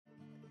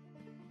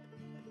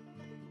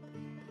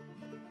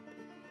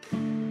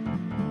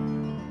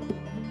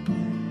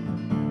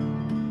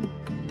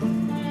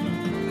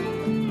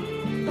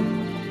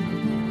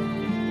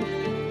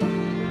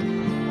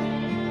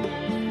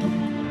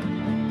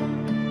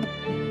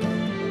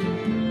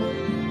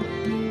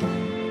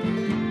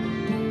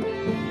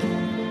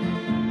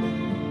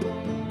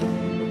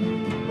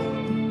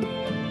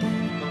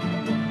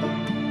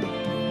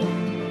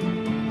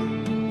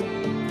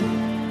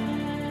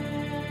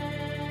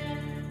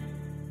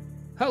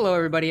Hello,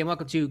 everybody, and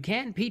welcome to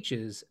Canned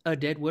Peaches, a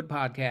Deadwood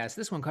podcast.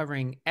 This one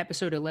covering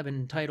episode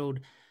 11 titled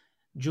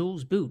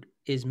Jules' Boot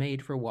is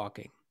Made for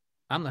Walking.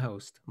 I'm the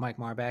host, Mike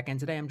Marback, and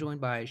today I'm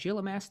joined by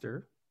Sheila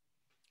Master.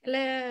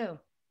 Hello.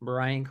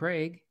 Brian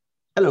Craig.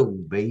 Hello,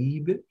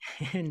 baby.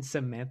 And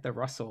Samantha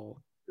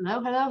Russell. Hello,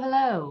 hello,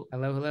 hello.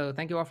 Hello, hello.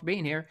 Thank you all for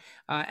being here.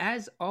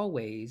 As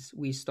always,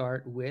 we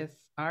start with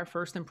our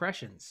first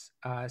impressions.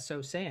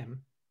 So, Sam,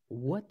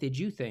 what did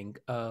you think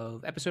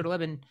of episode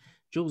 11,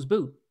 Jules'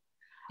 Boot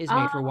is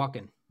Made for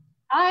Walking?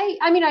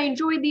 I mean, I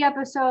enjoyed the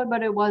episode,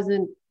 but it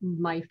wasn't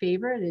my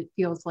favorite. It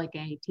feels like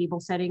a table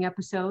setting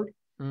episode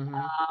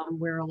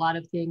where a lot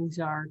of things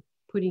are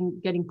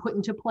getting put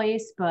into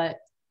place, but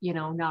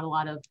not a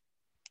lot of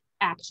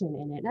action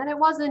in it. And it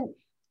wasn't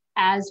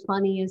as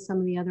funny as some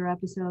of the other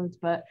episodes,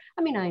 but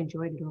I mean, I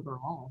enjoyed it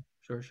overall.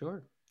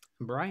 Sure.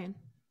 Brian?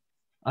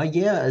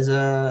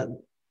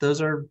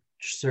 Those are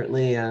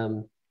certainly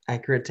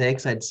accurate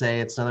takes. I'd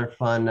say it's another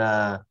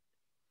fun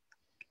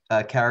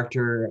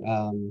character.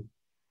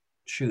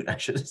 Shoot, I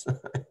should.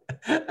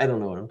 I don't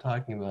know what I'm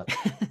talking about.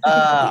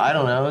 I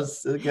don't know.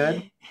 Is it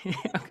good?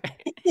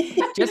 Okay.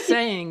 Just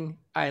saying,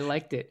 I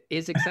liked it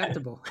is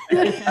acceptable.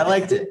 I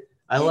liked it.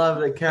 I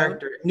love the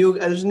character.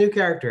 There's new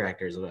character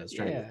actors. What I was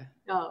trying to.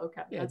 Oh,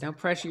 okay. Yeah, don't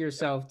pressure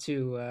yourself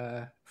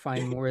to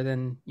find more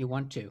than you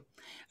want to.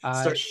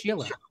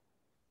 Sheila.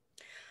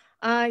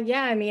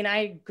 Yeah, I mean, I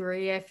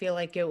agree. I feel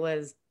like it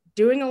was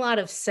doing a lot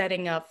of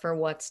setting up for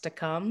what's to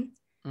come.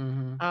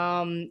 And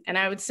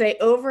I would say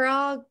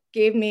overall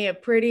gave me a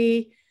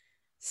pretty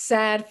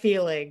sad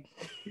feeling.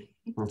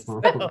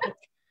 So.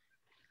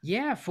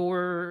 Yeah,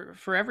 for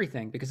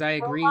everything, because I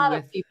agree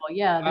with people.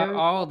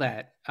 All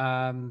that.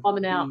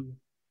 Coming out.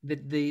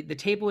 The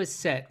table is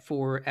set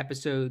for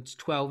episodes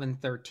 12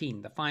 and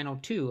 13, the final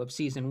two of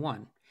season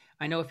 1.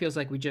 I know it feels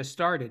like we just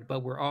started,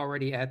 but we're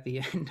already at the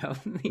end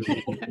of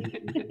the.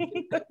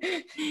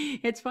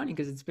 It's funny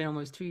because it's been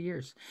almost 2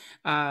 years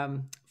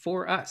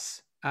for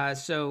us.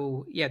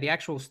 So yeah, the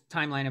actual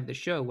timeline of the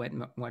show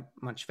went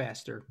much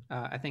faster.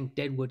 I think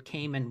Deadwood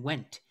came and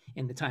went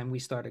in the time we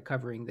started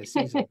covering this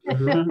season.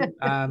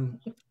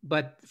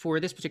 But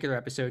for this particular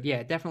episode,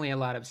 yeah, definitely a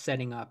lot of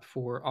setting up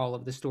for all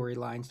of the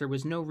storylines. There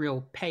was no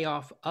real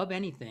payoff of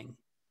anything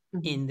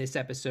in this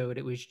episode.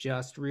 It was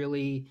just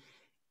really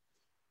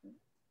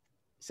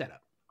set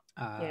up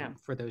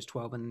for those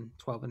 12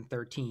 and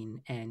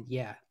 13, and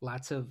yeah,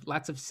 lots of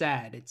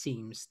sad, it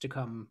seems, to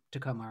come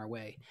our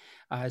way.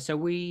 So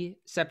we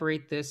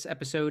separate this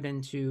episode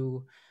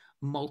into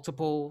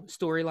multiple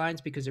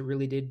storylines because it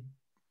really did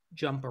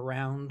jump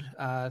around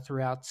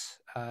throughout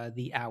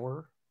the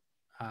hour.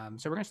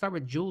 So we're gonna start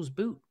with Jules'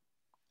 boot.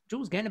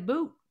 Jules getting a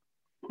boot.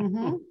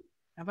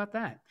 How about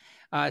that?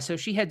 So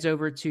she heads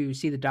over to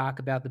see the doc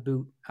about the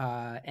boot,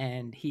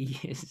 and he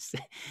is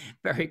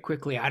very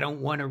quickly, I don't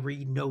want to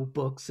read no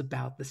books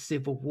about the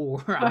Civil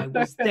War. I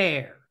was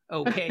there,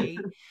 okay?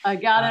 I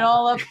got it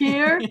all up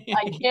here.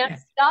 I can't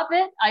stop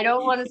it. I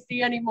don't want to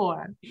see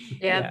anymore.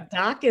 Yeah,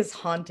 Doc is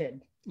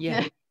haunted.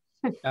 Yeah.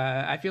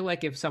 I feel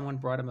like if someone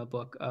brought him a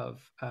book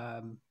of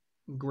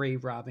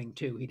grave robbing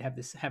too, he'd have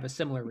a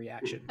similar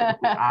reaction.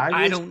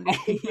 I don't like,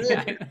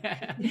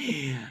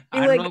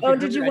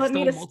 did you want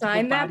me to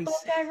sign that book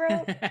I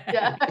wrote?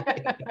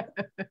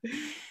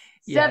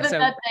 Seven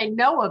that they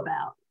know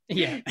about.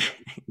 Yeah.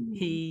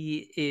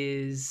 He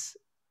is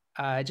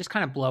just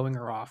kind of blowing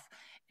her off,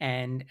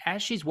 and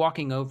as she's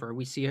walking over,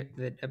 we see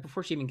that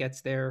before she even gets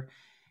there,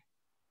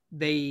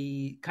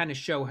 they kind of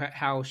show her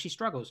how she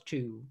struggles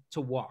to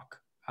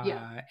walk,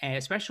 and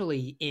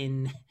especially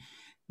in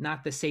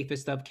not the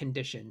safest of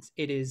conditions.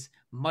 It is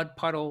mud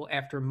puddle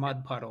after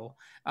mud puddle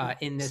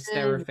in this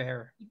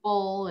thoroughfare.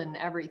 People and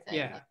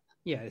everything.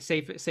 Yeah.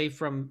 Safe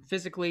from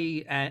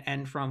physically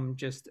and from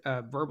just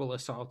verbal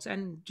assaults,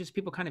 and just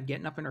people kind of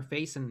getting up in her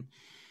face and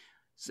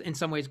in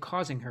some ways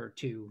causing her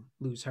to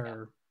lose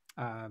her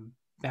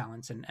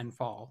balance and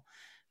fall.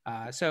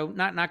 So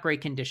not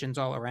great conditions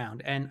all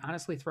around. And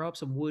honestly, throw up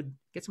some wood,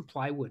 get some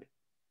plywood,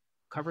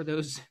 cover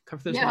those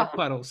mud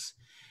puddles.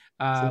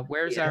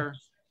 Where's our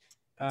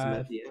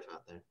out there.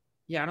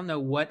 Yeah, I don't know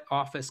what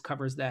office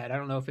covers that. I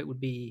don't know if it would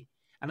be.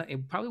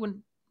 It probably wouldn't.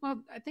 Well,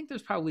 I think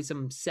there's probably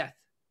some Seth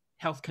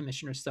health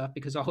commissioner stuff,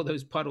 because all of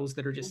those puddles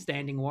that are just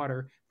standing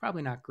water,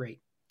 probably not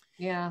great.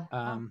 Yeah.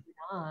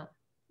 Not.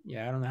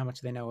 Yeah, I don't know how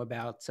much they know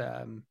about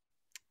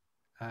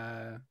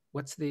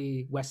what's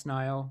the West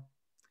Nile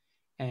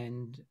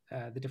and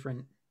the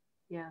different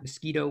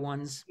mosquito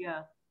ones.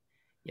 Yeah.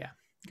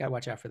 Gotta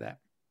watch out for that.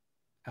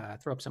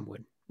 Throw up some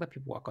wood. Let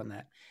people walk on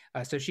that.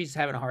 So she's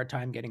having a hard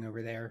time getting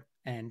over there,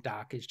 and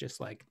Doc is just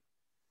like,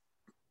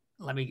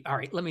 let me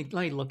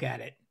look at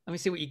it. Let me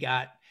see what you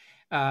got.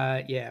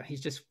 He's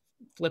just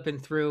flipping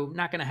through.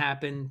 Not going to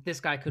happen. This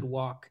guy could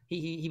walk.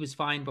 He was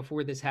fine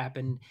before this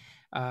happened.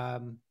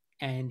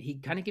 And he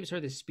kind of gives her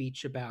this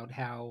speech about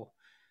how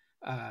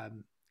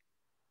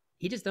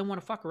he just doesn't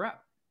want to fuck her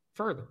up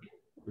further.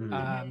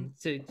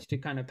 To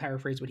kind of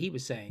paraphrase what he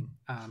was saying,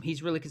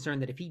 he's really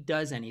concerned that if he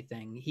does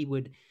anything, he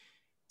would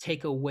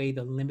take away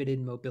the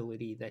limited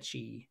mobility that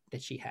she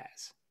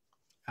has.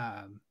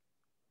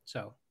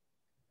 So,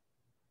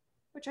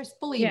 which I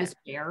believe is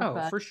fair.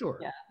 Oh, for sure.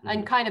 Yeah,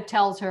 and kind of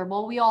tells her,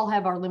 well, we all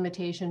have our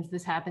limitations.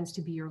 This happens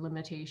to be your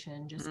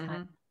limitation. Just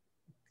kind of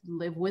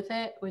live with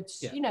it, which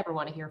you never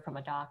want to hear from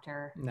a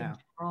doctor. No.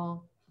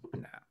 No.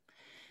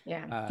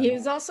 Yeah. He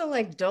was also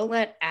like, don't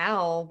let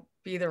Al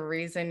be the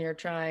reason you're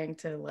trying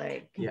to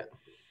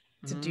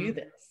to do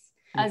this.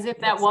 As if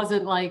that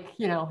wasn't like,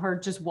 her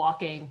just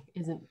walking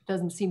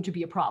doesn't seem to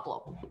be a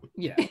problem.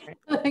 Yeah.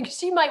 Like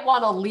she might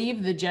want to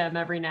leave the gym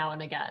every now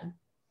and again.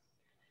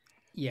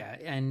 Yeah,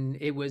 and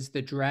it was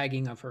the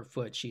dragging of her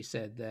foot, she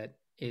said,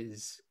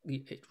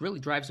 it really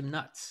drives him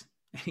nuts.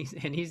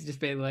 And he's just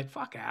basically like,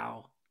 fuck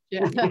Al.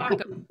 Yeah. Fuck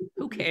him.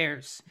 Who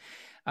cares?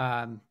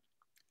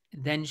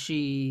 Then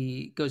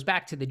she goes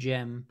back to the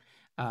gym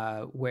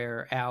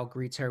where Al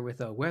greets her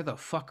with where the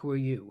fuck were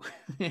you?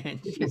 And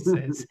she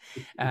says,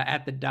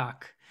 at the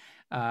dock,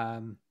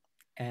 and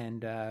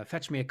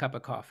fetch me a cup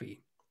of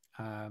coffee.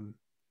 A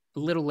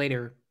little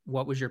later,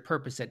 what was your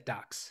purpose at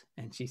docks?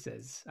 And she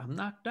says, I'm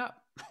knocked up.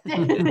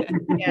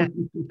 Yeah,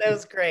 that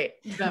was great.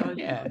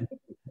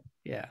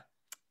 Yeah.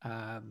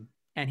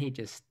 And he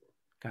just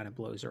kind of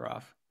blows her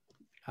off.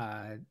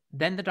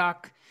 Then the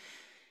doc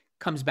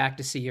comes back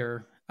to see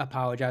her,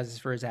 apologizes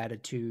for his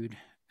attitude,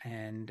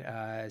 and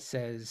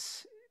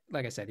says,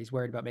 like I said, he's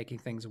worried about making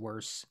things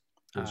worse.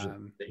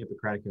 The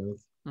Hippocratic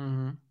Oath.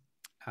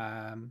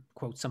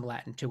 Quote some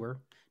Latin to her.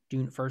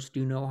 Do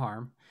no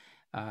harm.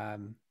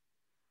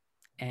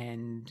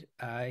 And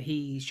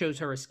he shows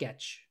her a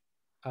sketch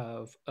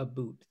of a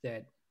boot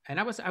and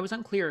I was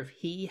unclear if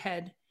he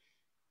had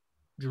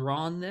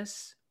drawn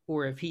this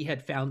or if he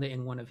had found it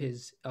in one of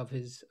his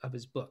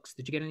books.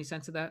 Did you get any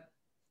sense of that?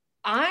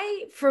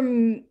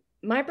 From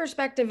my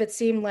perspective, it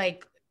seemed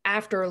like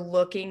after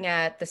looking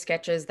at the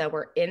sketches that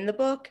were in the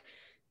book,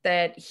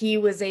 that he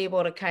was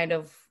able to kind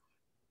of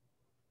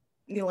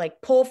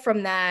pull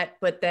from that,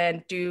 but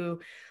then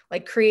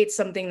create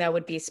something that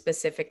would be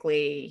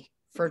specifically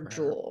for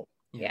Jewel.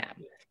 Yeah.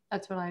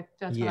 That's what I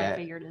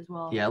figured as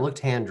well. Yeah, it looked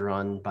hand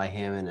drawn by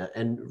him,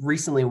 and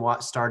recently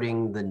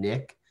starting the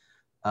Nick,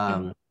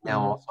 now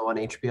also on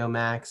HBO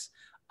Max.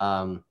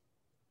 I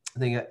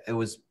think it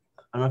was,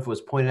 I don't know if it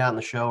was pointed out in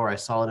the show or I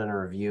saw it in a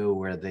review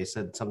where they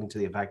said something to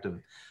the effect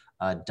of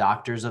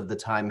doctors of the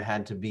time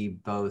had to be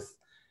both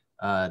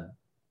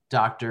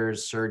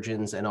doctors,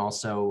 surgeons, and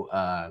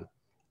also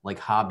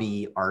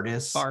hobby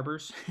artists,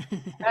 barbers.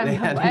 They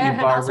had to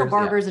be barbers, also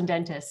barbers and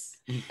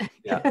dentists.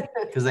 Yeah,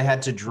 because they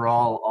had to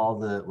draw all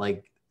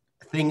the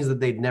things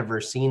that they'd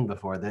never seen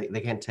before.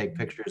 They can't take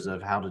pictures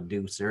of how to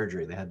do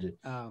surgery. They had to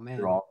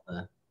draw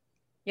the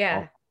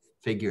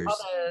figures,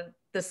 all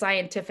the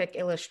scientific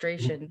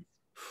illustration.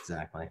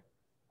 Exactly.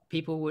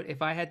 People would,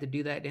 if I had to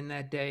do that in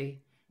that day,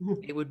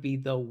 it would be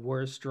the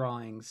worst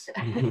drawings.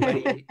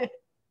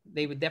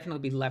 They would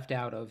definitely be left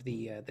out of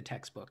the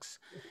textbooks.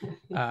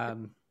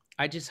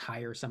 I just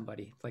hire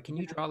somebody. Like, can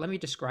you draw? Let me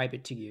describe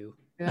it to you.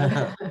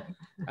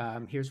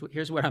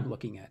 Here's what I'm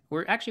looking at.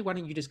 Why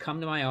don't you just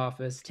come to my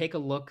office, take a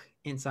look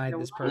inside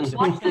this person,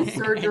 and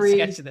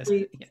sketch this.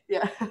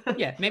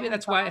 Yeah. Maybe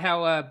that's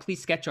how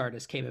Please Sketch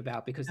Artist came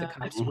about, because the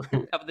cops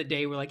of the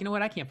day were like, you know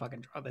what, I can't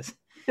fucking draw this.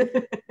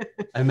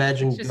 I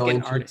imagine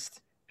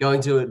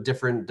going to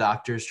different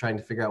doctors trying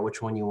to figure out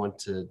which one you want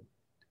to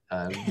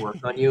work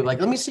on you. Like,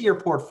 let me see your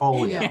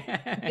portfolio.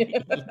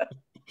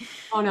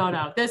 Oh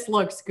no, this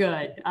looks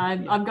good.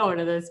 I'm going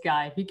to this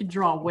guy. He can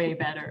draw way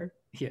better.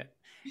 Yeah.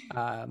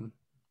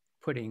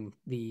 Putting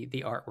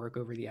the artwork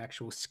over the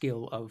actual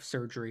skill of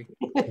surgery.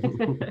 I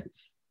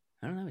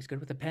don't know. He's good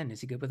with a pen.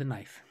 Is he good with a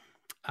knife?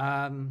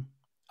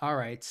 All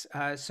right.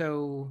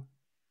 So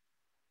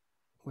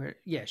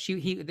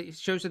he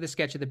shows her the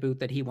sketch of the boot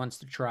that he wants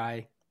to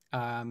try.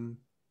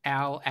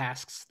 Al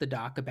asks the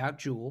doc about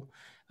Jewel,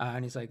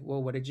 and he's like,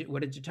 well, what did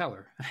you tell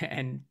her?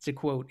 And to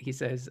quote, he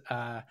says,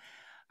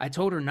 I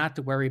told her not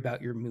to worry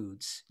about your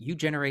moods. You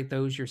generate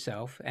those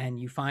yourself, and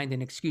you find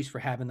an excuse for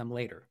having them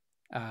later.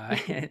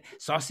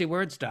 Saucy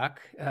words,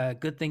 Doc.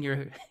 Good thing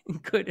you're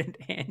good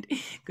at hand.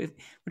 Good.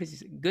 What is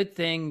this? Good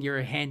thing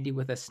you're handy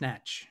with a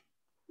snatch.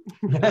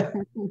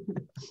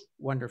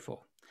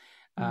 Wonderful.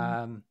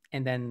 And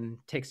then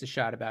takes a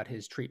shot about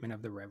his treatment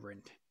of the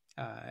Reverend.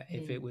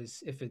 If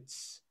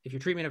your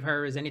treatment of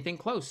her is anything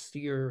close to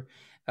your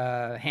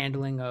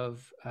handling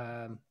of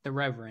the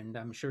Reverend,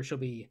 I'm sure she'll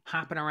be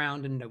hopping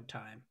around in no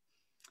time.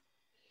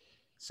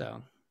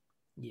 So,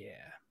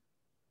 yeah.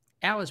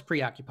 Al is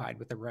preoccupied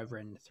with the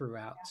Reverend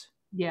throughout.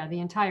 Yeah, the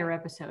entire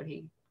episode,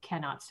 he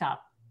cannot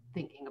stop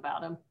thinking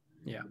about him.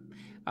 Yeah.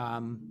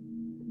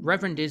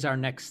 Reverend is our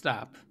next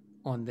stop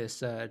on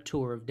this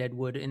tour of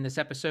Deadwood in this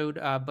episode.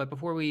 But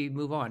before we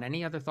move on,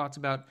 any other thoughts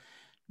about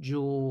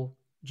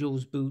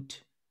Jewel's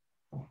boot,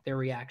 their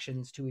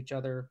reactions to each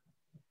other?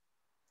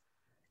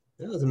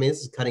 This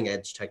is cutting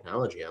edge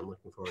technology. I'm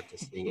looking forward to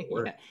seeing it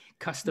work.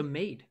 Custom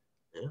made.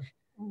 Yeah.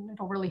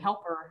 It'll really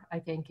help her, I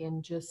think,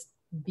 in just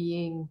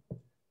being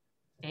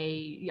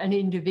an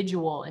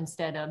individual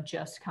instead of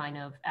just kind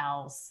of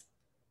Al's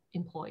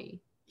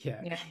employee.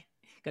 Yeah.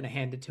 Gonna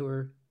hand it to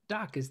her.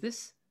 Doc, is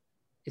this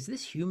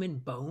human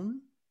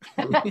bone?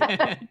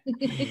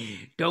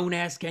 Don't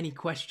ask any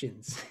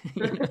questions.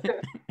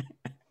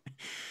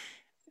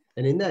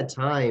 And in that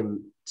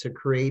time, to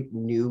create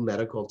new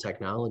medical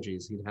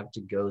technologies, he'd have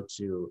to go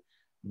to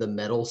the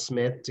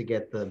metalsmith to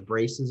get the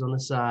braces on the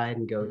side,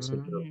 and go to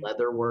the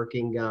leather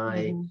working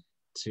guy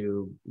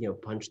to,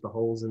 punch the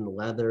holes in the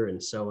leather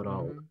and sew it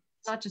all.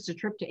 It's not just a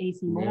trip to AC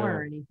Moore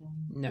or anything.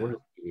 No.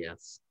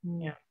 Yes.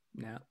 Yeah.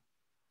 No.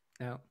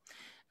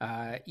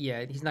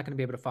 He's not going to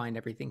be able to find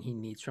everything he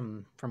needs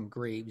from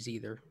Graves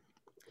either.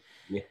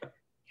 Yeah.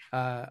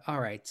 All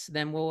right. So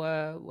then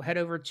we'll head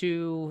over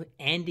to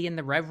Andy and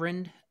the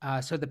Reverend.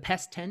 So the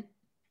pest tent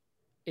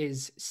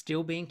is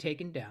still being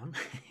taken down.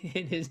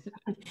 It is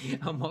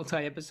a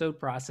multi-episode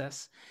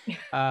process.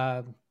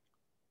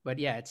 But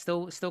yeah, it's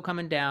still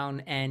coming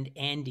down. And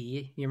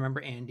Andy, you remember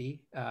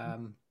Andy?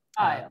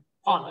 I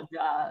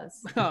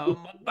apologize.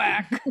 Oh, my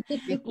back.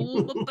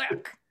 My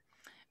back.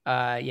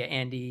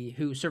 Andy,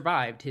 who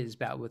survived his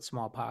bout with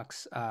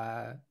smallpox,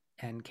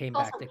 and came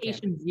back to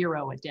patient camp.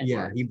 Zero at Denver.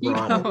 Yeah, he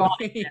brought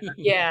it.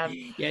 Yeah,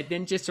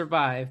 didn't just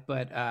survive,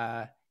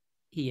 but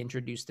he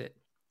introduced it.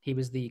 He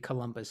was the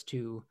Columbus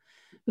to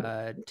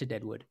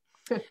Deadwood.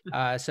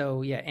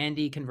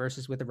 Andy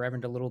converses with the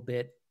Reverend a little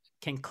bit,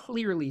 can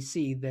clearly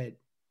see that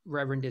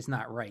Reverend is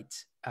not right.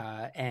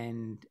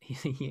 And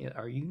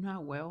are you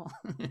not well?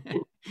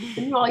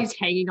 While he's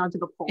hanging onto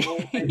the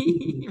pole.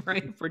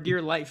 Right, for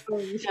dear life.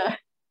 Yeah.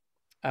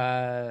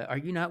 Are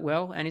you not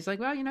well? And he's like,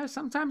 well,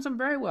 sometimes I'm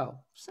very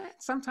well.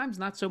 Sometimes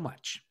not so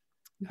much.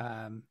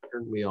 Aren't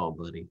we all,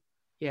 buddy?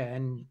 Yeah,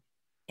 and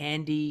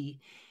Andy's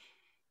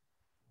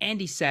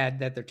sad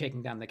that they're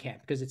taking down the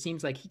camp because it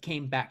seems like he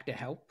came back to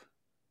help.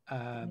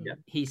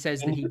 He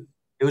says that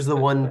it was the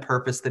one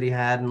purpose that he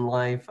had in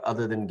life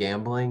other than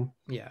gambling.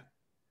 Yeah.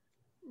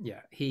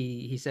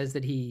 He says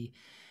that he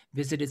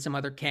visited some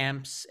other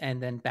camps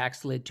and then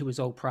backslid to his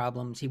old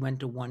problems. He went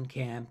to one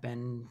camp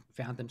and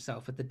found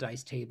himself at the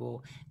dice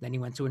table. Then he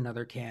went to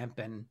another camp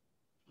and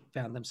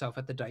found himself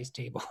at the dice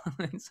table.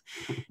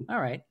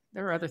 All right.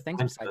 There are other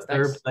things besides that.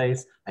 Third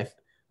place.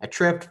 I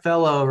tripped,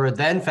 fell over,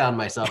 then found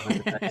myself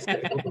at the dice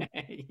table.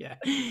 Yeah.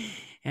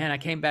 And I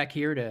came back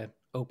here to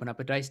open up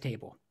a dice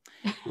table.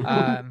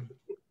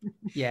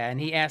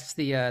 And he asked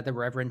the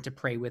Reverend to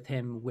pray with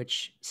him,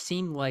 which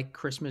seemed like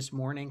Christmas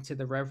morning to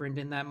the Reverend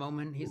in that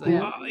moment. He's like,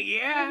 oh,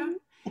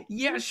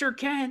 yeah, sure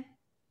can.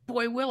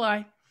 Boy, will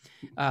I.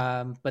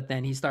 But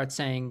then he starts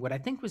saying what I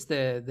think was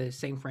the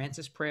St.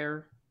 Francis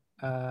prayer.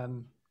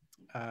 And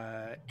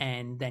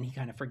then he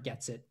kind of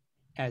forgets it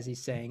as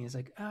he's saying. He's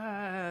like,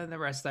 the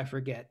rest I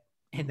forget.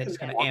 And then just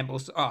kind of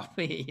ambles off.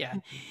 Yeah,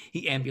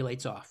 he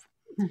ambulates off.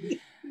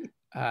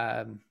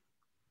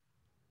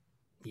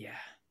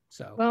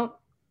 So. Well,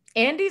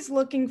 Andy's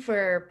looking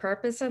for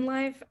purpose in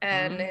life,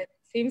 and it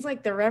seems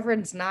like the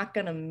Reverend's not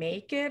going to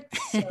make it.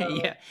 So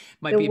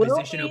might be a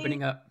position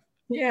opening up.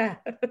 Yeah,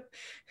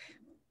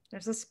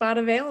 there's a spot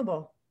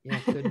available. Yeah,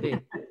 could be.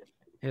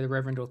 The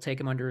Reverend will take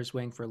him under his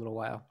wing for a little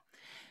while.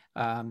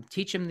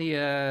 Teach him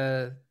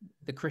the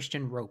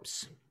Christian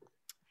ropes.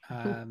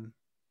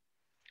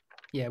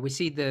 We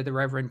see the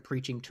Reverend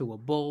preaching to a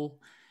bull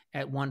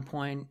at one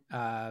point,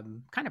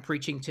 kind of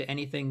preaching to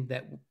anything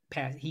that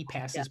he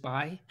passes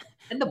by.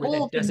 And the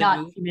bull did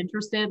not seem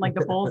interested. Like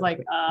the bull's like,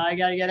 I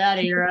gotta get out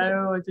of here. I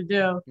don't know what to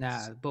do.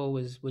 Nah, the bull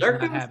was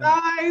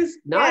circumcised,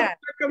 not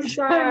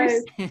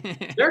circumcised.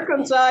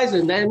 Circumcised,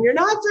 and then you're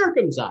not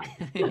circumcised.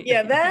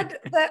 Yeah, that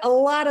a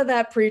lot of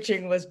that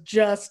preaching was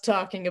just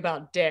talking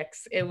about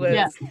dicks. It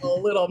was a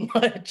little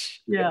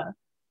much. Yeah.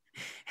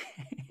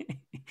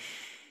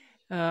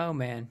 Oh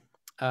man.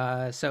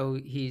 So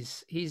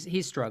he's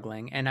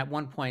struggling, and at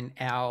one point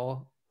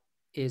Al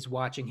is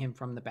watching him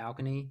from the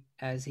balcony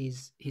as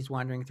he's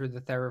wandering through the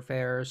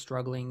thoroughfare,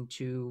 struggling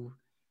to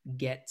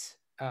get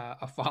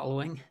a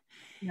following.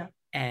 Yeah.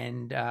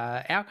 And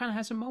Al kind of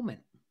has a moment.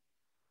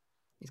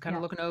 He's kind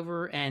of looking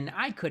over, and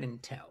I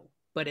couldn't tell,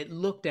 but it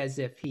looked as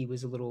if he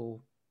was a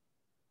little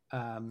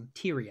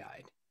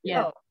teary-eyed.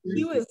 Yeah,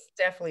 he was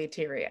definitely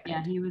teary-eyed.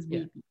 Yeah, he was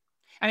weepy.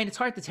 I mean, it's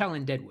hard to tell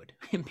in Deadwood.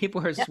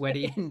 People are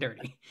sweaty and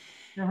dirty.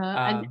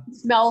 And it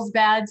smells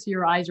bad, so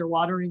your eyes are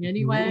watering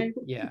anyway.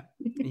 Yeah,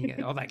 you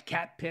get all that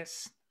cat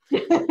piss.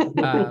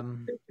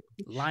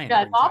 Lion.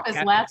 Office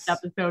last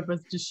episode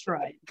was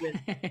destroyed.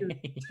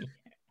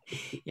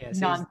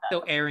 So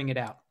still airing it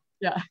out.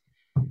 Yeah.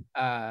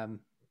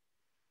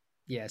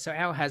 So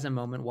Al has a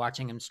moment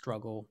watching him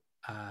struggle,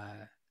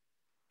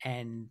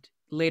 and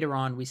later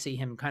on we see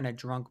him kind of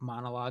drunk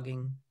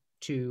monologuing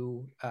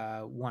to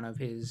one of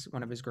his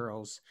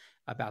girls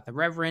about the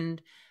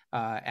Reverend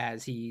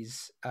as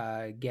he's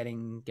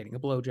getting a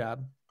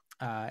blowjob,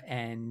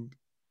 and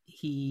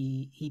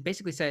he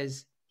basically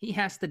says he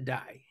has to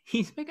die.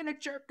 He's making a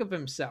jerk of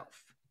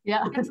himself.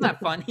 Yeah, that's not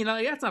fun.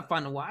 That's not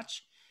fun to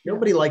watch.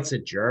 Nobody likes a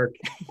jerk.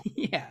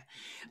 Yeah,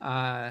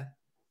 got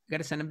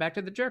to send him back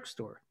to the jerk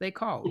store. They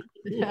called.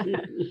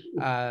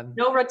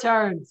 No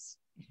returns.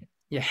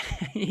 Yeah,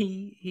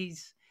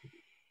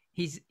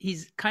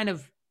 he's kind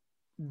of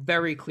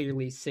very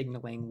clearly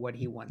signaling what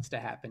he wants to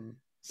happen.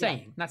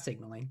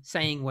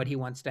 Saying what he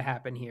wants to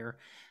happen here,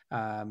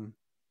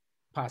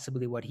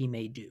 possibly what he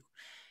may do.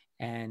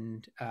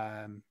 And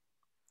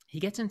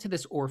he gets into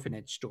this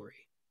orphanage story.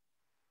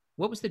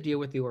 What was the deal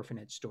with the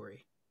orphanage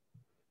story?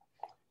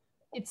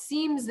 It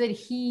seems that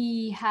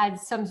he had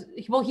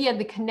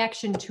the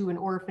connection to an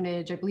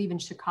orphanage, I believe in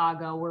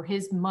Chicago, where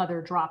his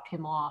mother dropped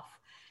him off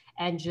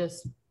and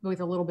just with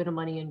a little bit of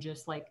money and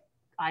just like,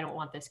 I don't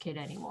want this kid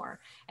anymore.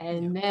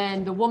 And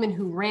then the woman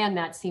who ran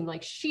that seemed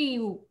like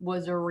she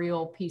was a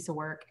real piece of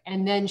work.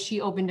 And then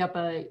she opened up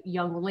a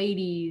young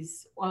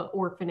ladies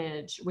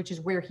orphanage, which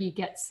is where he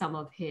gets some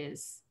of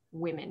his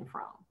women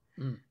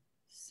from.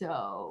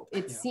 So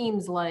it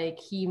seems like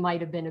he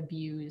might have been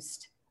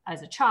abused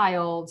as a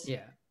child.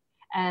 Yeah.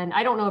 And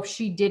I don't know if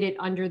she did it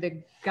under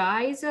the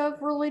guise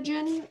of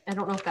religion. I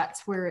don't know if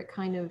that's where it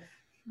kind of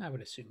I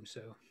would assume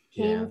so.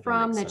 Came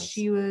from, that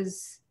she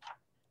was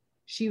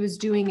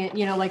doing it,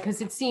 like,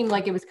 because it seemed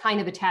like it was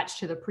kind of attached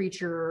to the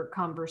preacher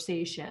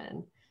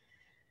conversation.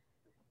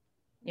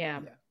 Yeah.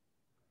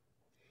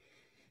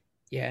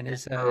 And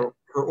his her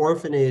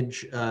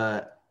orphanage,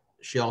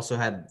 she also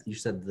had, you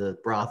said, the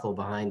brothel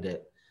behind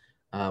it,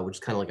 which is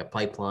kind of like a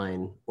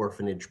pipeline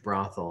orphanage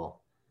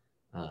brothel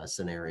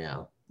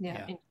scenario.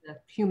 Into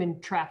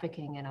human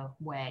trafficking in a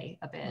way,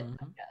 a bit,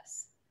 I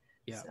guess.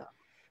 Yeah. So,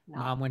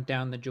 Mom went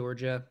down to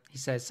Georgia. He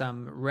says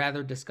some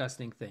rather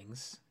disgusting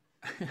things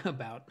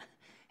about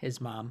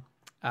his mom.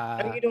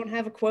 You don't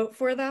have a quote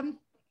for them?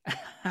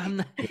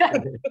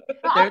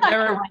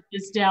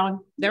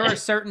 There are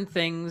certain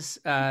things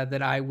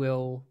that I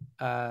will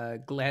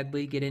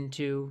gladly get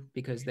into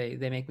because they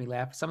make me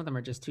laugh. Some of them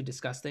are just too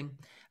disgusting.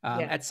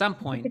 At some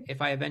point,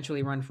 if I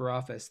eventually run for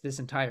office, this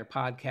entire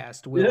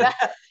podcast will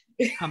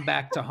come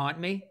back to haunt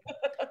me.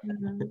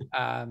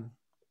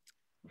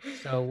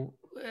 So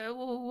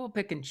we'll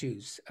pick and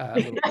choose.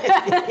 But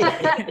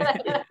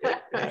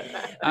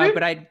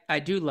I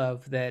do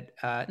love that,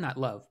 not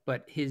love,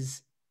 but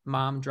his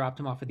mom dropped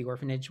him off at the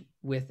orphanage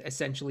with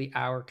essentially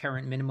our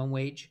current minimum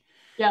wage.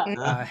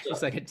 Yeah.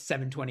 Just like at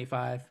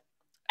 $7.25.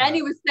 And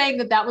he was saying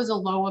that was a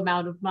low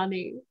amount of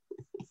money.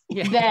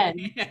 Yeah.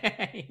 Then.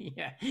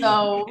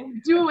 So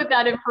do with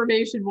that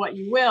information what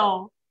you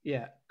will.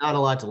 Yeah. Not a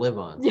lot to live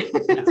on.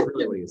 That's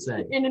really what he's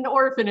saying. In an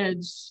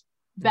orphanage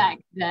back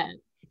then.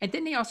 And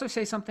didn't he also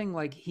say something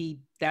like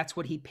that's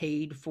what he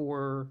paid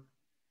for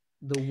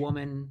the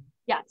woman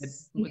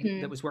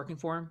that was working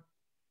for him?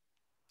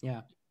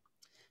 Yeah.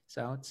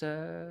 So it's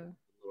a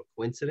little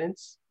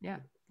coincidence. Yeah.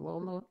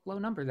 Low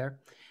number there.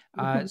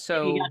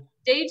 So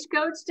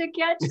stagecoach to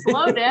catch.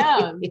 Slow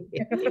down.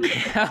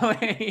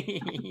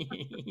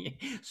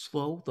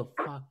 Slow the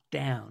fuck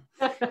down.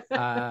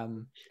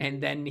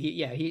 And then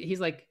he's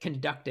like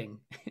conducting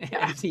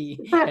as he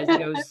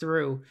goes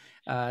through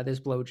this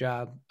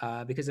blowjob,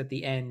 because at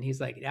the end he's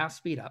like, now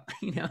speed up,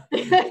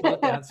 slow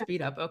down,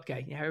 speed up.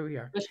 Okay, here we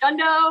are.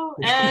 Crescendo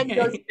and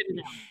go spin it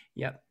down.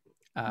 Yep.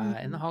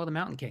 In the Hall of the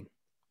Mountain King.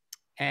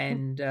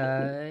 And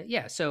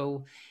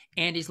so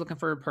Andy's looking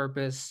for a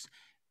purpose.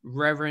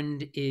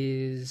 Reverend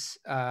is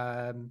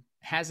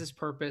has his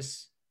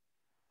purpose,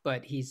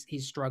 but he's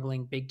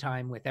struggling big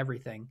time with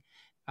everything.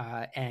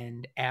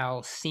 And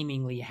Al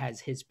seemingly has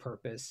his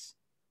purpose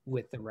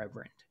with the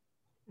Reverend.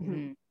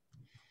 Mm-hmm.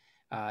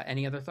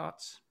 Any other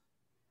thoughts?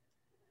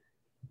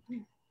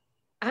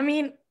 I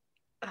mean,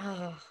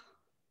 I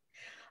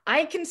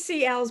can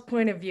see Al's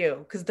point of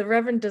view because the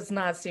Reverend does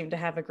not seem to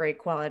have a great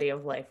quality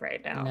of life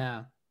right now.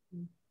 No.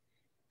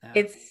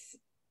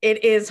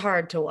 It is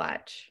hard to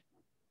watch.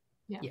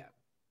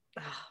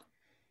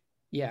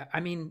 Yeah. I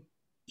mean,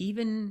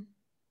 even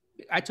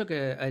I took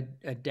a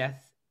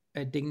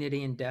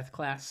dignity and death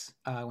class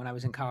when I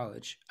was in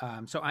college.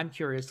 So I'm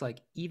curious, like,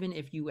 even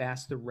if you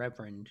ask the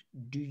Reverend,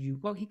 the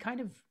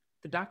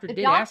doctor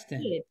did ask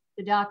him.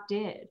 The doc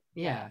did.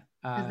 Yeah.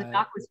 Because the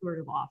doc was sort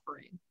of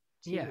offering.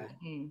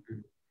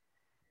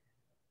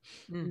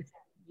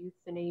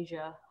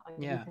 Euthanasia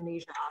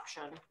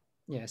option.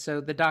 Yeah.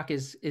 So the doc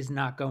is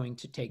not going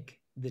to take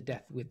the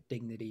death with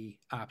dignity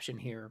option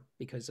here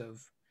because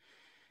of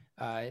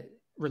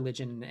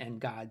religion and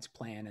God's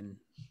plan and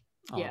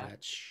all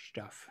that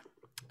stuff.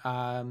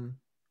 All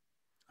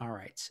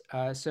right.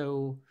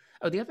 So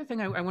the other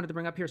thing I wanted to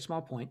bring up here,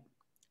 small point,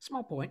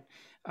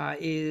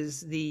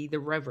 is the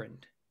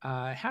Reverend.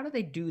 How do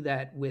they do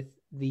that with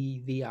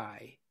the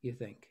eye, you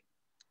think?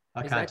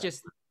 Is that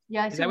just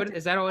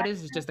is that all it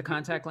is? It's just the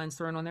contact lens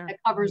thrown on there? It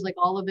covers like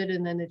all of it,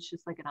 and then it's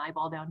just like an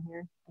eyeball down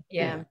here.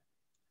 Yeah.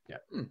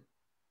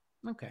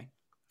 Okay.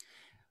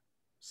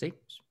 See,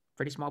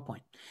 pretty small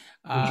point.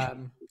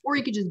 Or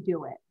you could just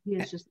do it.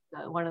 It's just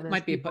one of those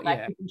might people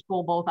that can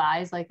control both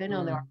eyes. Like I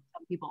know there are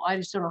some people. I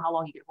just don't know how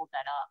long you can hold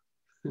that up.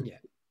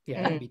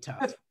 Yeah, that'd be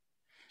tough.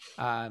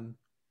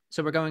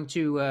 So we're going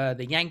to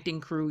the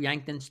Yankton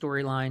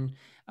storyline.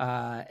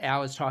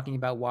 Al is talking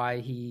about why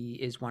he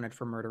is wanted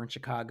for murder in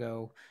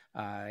Chicago.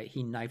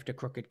 He knifed a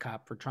crooked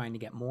cop for trying to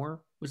get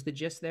more, was the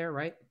gist there,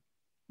 right?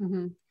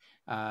 Mm-hmm.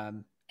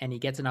 and he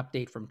gets an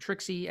update from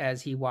Trixie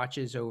as she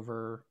watches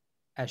over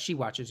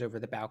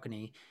the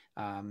balcony.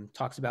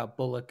 Talks about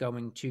Bullock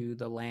going to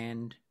the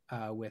land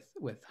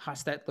with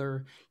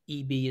Hostetler.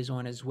 EB is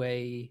on his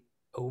way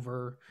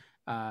over,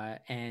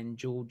 and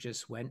Jewel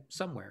just went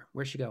somewhere.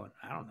 Where's she going?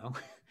 I don't know.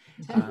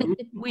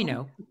 We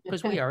know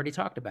because we already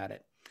talked about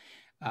it.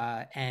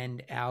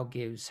 And Al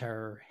gives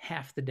her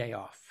half the day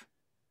off.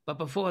 But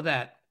before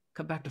that,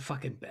 come back to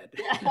fucking bed.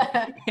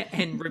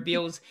 And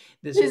reveals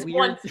this his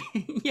weird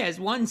his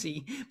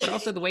onesie, but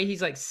also the way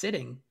he's like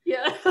sitting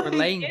or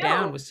laying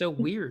down was so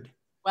weird.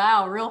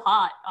 Wow, real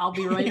hot. I'll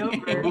be right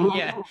over.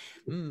 Yeah.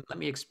 Let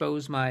me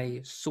expose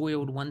my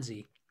soiled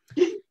onesie.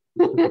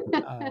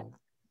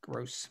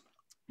 Gross.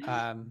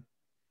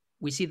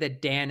 We see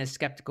that Dan is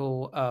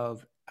skeptical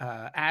of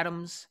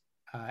Adams,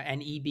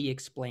 and EB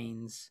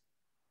explains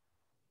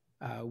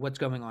what's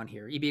going on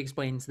here. EB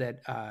explains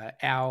that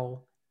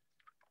Al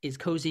is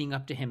cozying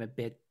up to him a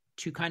bit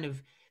to kind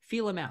of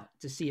feel him out,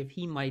 to see if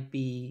he might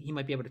be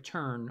able to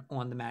turn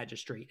on the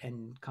magistrate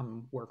and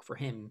come work for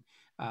him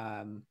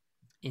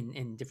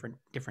in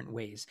different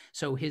ways.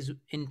 So his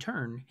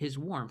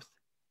warmth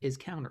is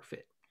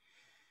counterfeit.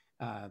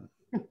 I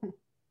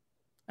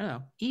don't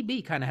know.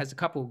 EB kind of has a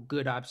couple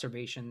good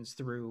observations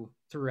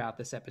throughout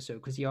this episode,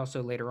 because he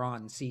also later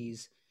on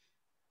sees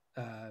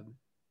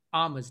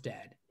Alma's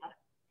dad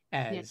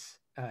as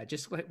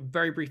just like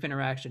very brief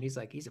interaction. He's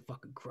like, he's a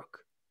fucking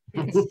crook.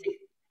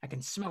 I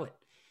can smell it.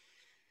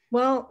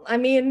 Well, I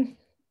mean,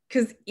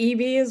 because EB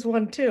is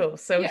one too,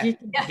 so he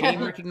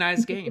game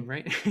recognized game,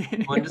 right?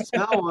 One to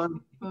smell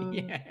one.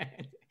 Yeah.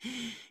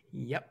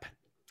 Yep.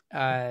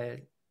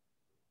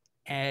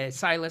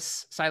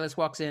 Silas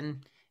walks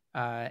in,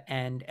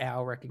 and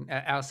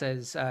Al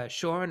says,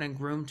 "Shorn and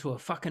groomed to a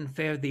fucking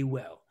fare thee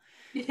well."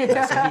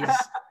 So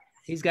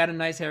he's got a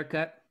nice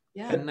haircut.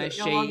 Yeah, a nice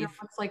shave.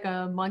 Looks like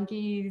a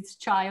monkey's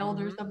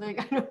child or something.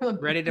 I don't know.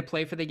 Ready to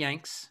play for the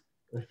Yanks.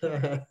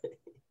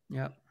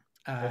 Yep.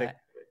 I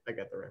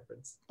got the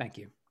reference. Thank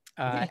you.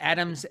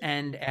 Adams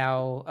and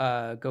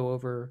Al go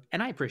over,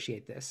 and I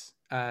appreciate this.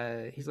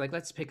 He's like,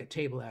 let's pick a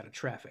table out of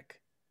traffic.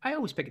 I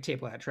always pick a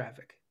table out of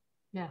traffic.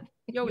 Yeah.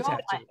 You always have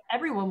to.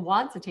 Everyone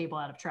wants a table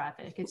out of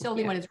traffic. It's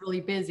only when it's really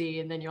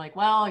busy, and then you're like,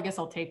 well, I guess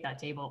I'll take that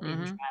table in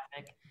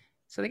traffic.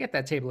 So they get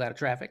that table out of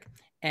traffic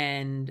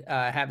and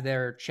have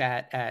their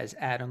chat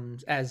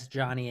as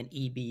Johnny and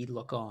EB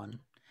look on.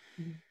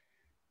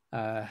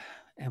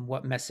 And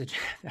what message?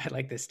 I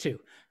like this too.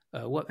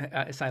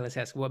 Silas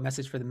asks, what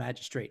message for the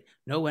magistrate?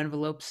 No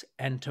envelopes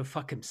and to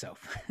fuck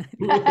himself.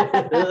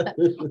 Let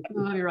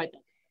me write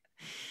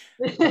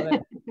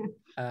that.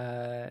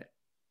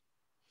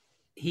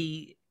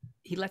 He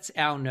lets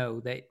Al know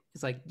that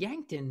it's like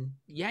Yankton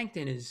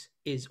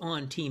is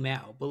on Team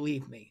Al.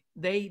 Believe me,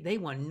 they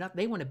want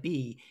to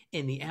be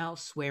in the Al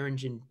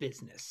Swearingen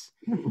business.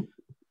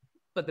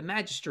 But the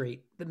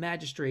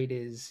magistrate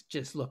is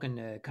just looking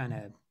to kind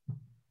of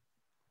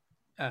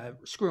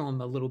screw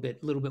him a little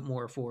bit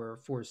more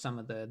for some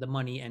of the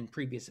money and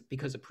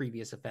because of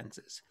previous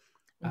offenses.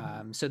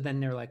 So then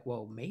they're like,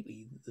 well,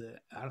 maybe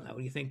I don't know.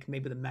 Do you think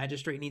maybe the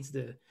magistrate needs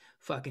to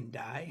fucking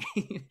die?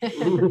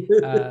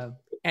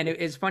 And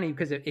it's funny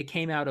because it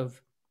came out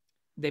of,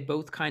 they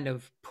both kind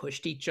of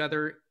pushed each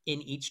other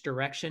in each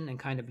direction and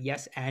kind of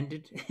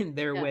yes-anded in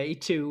their way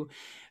to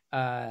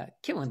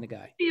killing the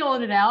guy.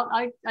 Feeling it out.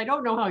 I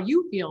don't know how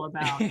you feel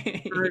about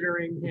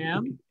murdering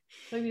him.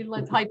 I mean,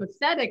 let's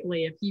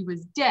hypothetically, if he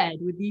was dead,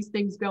 would these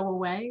things go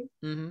away?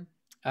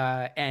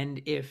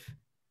 And if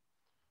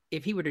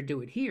he were to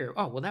do it here,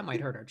 oh, well, that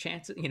might hurt our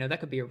chances. That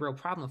could be a real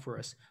problem for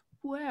us.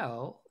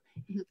 Well,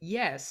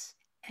 yes.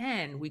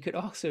 And we could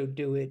also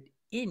do it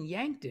in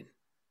Yankton.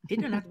 It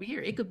doesn't have to be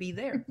here. It could be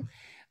there.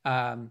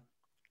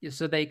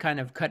 So they kind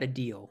of cut a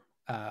deal.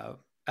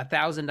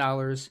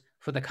 $1,000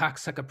 for the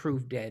cocksucker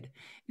proved dead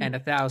and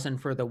 $1,000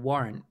 for the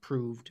warrant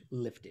proved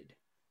lifted.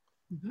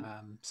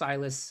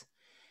 Silas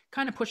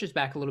kind of pushes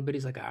back a little bit.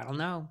 He's like, I don't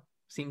know.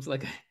 Seems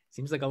like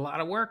a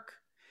lot of work.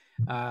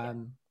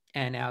 And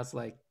Al's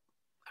like,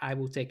 I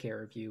will take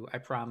care of you. I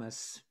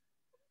promise.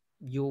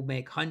 You'll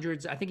make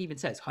hundreds, I think he even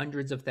says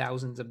hundreds of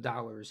thousands of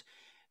dollars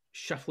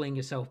shuffling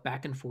yourself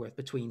back and forth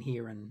between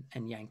here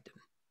and Yankton.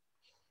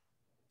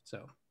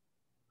 So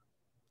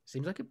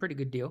seems like a pretty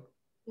good deal.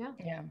 Yeah.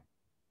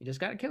 You just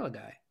got to kill a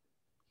guy.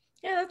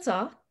 Yeah, that's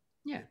all.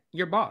 Yeah.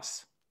 Your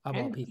boss of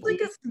all people.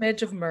 It's like a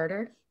smidge of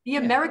murder. The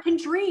American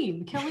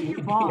dream, killing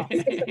your boss.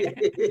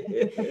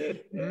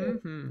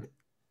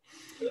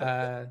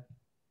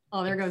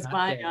 Oh, there goes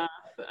my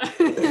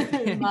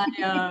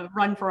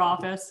run for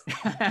office.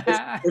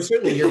 Or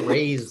certainly your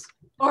raise.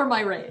 Or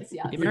my raise,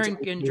 yeah. The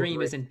American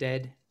dream isn't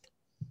dead.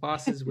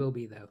 Bosses will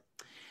be, though.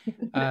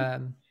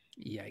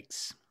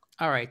 Yikes.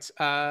 All right.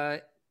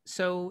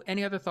 So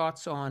any other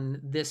thoughts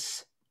on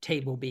this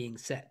table being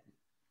set?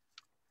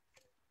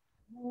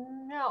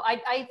 No,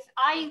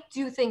 I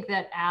do think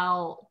that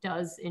Al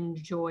does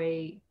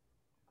enjoy,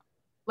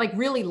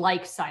 really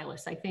like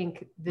Silas. I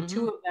think the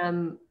two of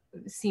them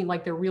seem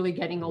like they're really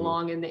getting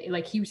along, and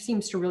like he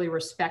seems to really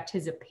respect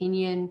his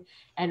opinion,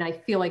 and I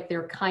feel like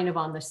they're kind of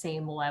on the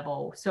same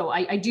level. So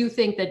I do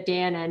think that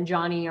Dan and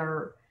Johnny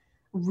are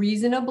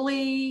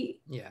reasonably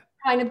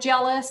kind of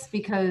jealous,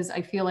 because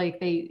I feel like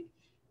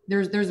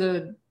there's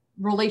a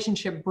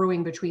relationship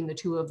brewing between the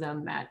two of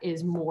them that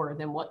is more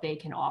than what they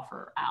can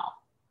offer Al.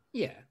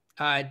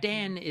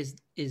 Dan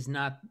is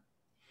not,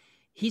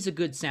 he's a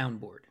good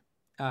soundboard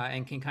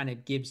and can kind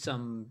of give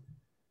some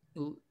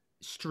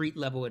street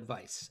level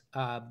advice,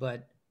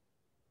 but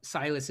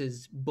Silas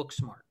is book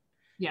smart,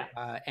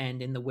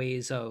 and in the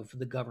ways of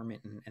the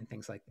government and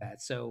things like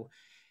that. So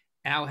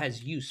Al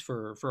has use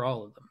for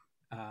all of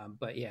them,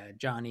 but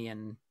Johnny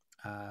and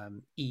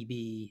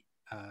EB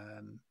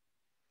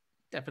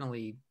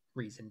definitely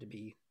reason to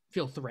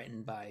feel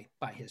threatened by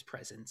his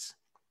presence.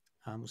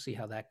 We'll see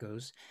how that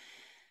goes.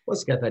 Well,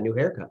 he's got that new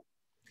haircut.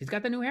 He's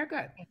got the new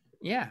haircut.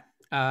 Yeah.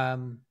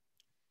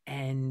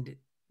 And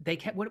they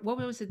kept, what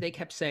was it they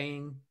kept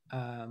saying?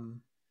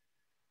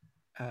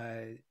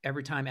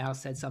 Every time Al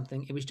said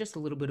something, it was just a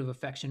little bit of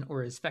affection,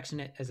 or as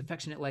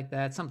affectionate like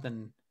that.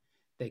 Something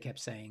they kept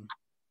saying.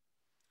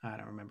 I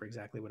don't remember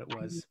exactly what it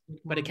was,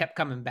 but it kept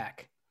coming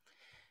back.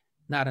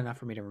 Not enough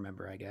for me to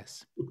remember, I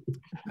guess.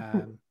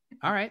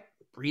 All right,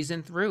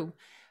 breezing through.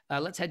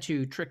 Let's head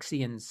to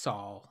Trixie and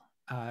Saul.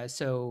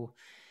 So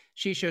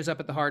she shows up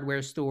at the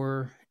hardware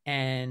store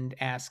and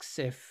asks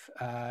if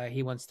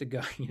he wants to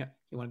go. You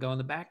want to go in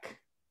the back?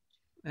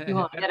 You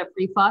want to get a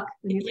free fuck?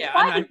 Yeah,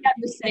 why do you have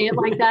to say it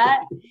like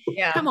that?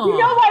 Yeah, come on. You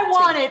know I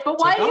want it, but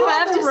why do you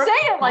have to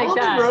say it like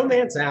that?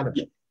 Romance out of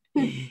it.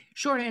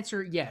 Short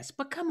answer, yes,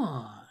 but come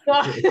on.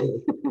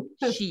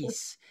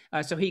 Jeez.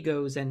 So he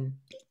goes and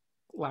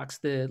locks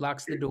the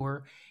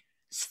door,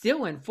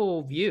 still in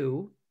full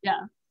view.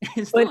 Yeah,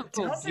 still in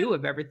full view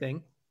of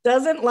everything.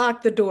 Doesn't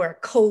lock the door,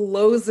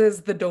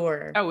 closes the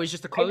door. Oh, it was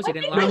just a close. He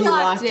didn't lock it.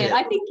 Locked it.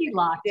 I think he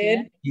locked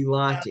it. He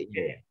locked it.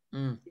 Yeah.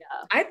 Mm.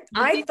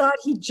 I thought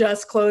he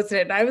just closed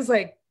it. And I was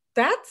like,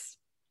 that's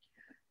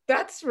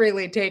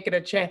really taking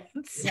a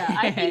chance. Yeah,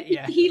 I think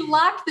he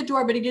locked the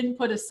door, but he didn't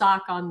put a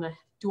sock on the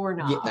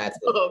doorknob. Yeah, that's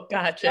it. Oh,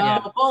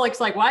 gotcha. Bullock's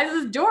like, why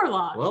is this door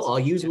locked? Well, I'll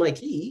use my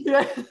key.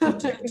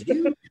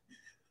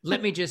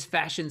 Let me just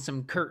fashion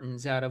some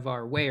curtains out of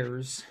our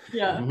wares.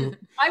 Yeah.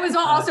 I was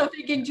also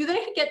thinking, do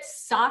they get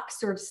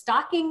socks or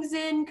stockings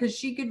in? Because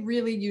she could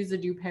really use a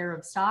new pair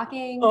of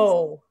stockings.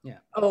 Oh, yeah.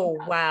 Oh,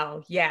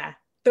 wow. Yeah.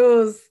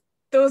 Those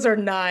are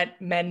not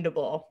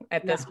mendable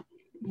at this point.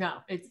 No,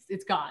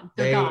 it's gone.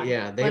 They're gone.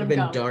 Yeah, they've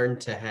been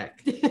darned to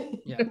heck.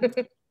 Yeah.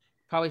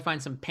 Probably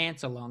find some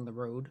pants along the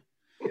road.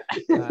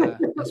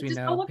 As we just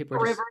know, people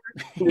are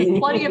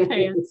plenty of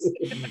pants.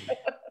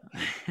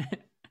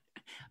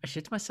 I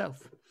shit to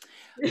myself.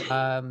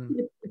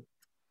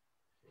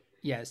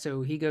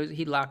 So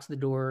he locks the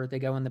door. They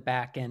go in the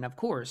back, and of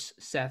course,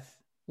 Seth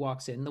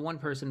walks in. The one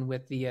person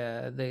with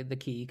the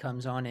key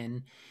comes on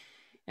in,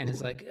 and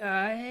is like,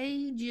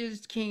 "I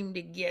just came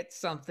to get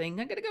something.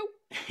 I gotta go."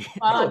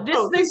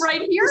 This thing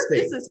right here.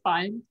 This is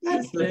fine.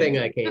 That's the thing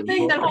I came. The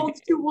thing that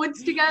holds two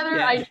woods together.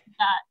 Yeah. I need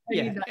that.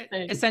 I need that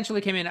thing. Essentially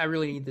came in. I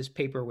really need this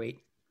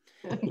paperweight.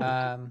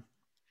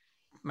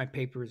 My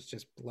paper is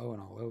just blowing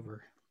all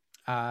over.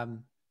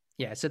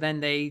 So then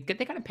they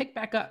kind of pick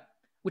back up,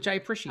 which I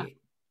appreciate.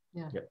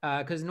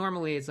 Because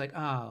normally it's like,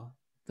 oh,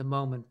 the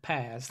moment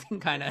passed,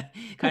 kind of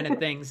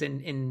things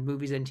in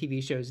movies and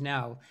TV shows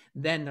now.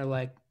 Then they're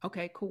like,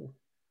 okay, cool.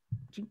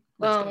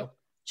 Let's go.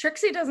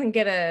 Trixie doesn't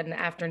get an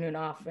afternoon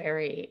off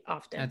very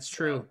often. That's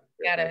true.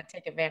 You gotta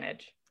take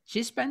advantage.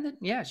 She's spending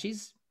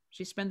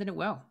it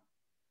well.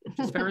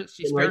 She's Right very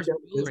Still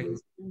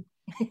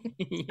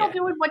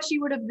doing what she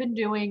would have been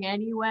doing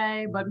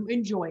anyway, but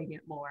enjoying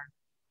it more.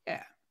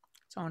 Yeah,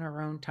 it's on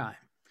her own time.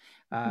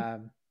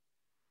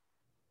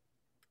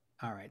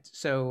 All right,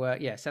 so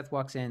Seth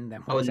walks in,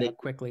 then walks out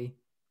quickly.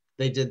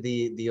 They did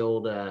the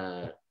old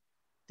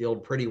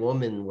Pretty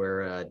Woman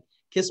where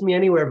kiss me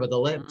anywhere but the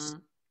lips.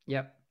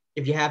 Yep.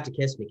 If you have to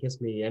kiss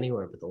me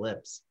anywhere but the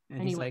lips.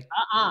 And he's like,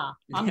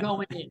 I'm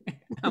going in.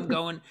 I'm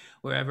going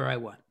wherever I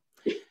want.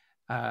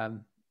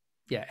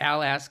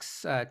 Al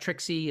asks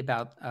Trixie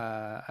about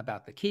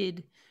the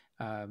kid.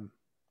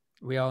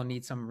 We all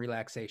need some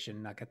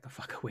relaxation. Now get the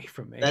fuck away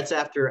from me. That's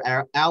after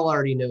Al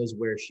already knows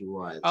where she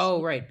was.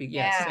 Oh, right. But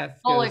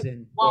Seth goes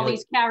in. While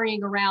he's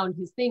carrying around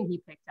his thing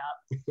he picked up.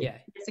 Yeah.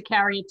 He has to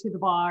carry it to the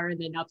bar and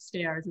then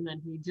upstairs, and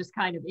then he just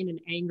kind of in an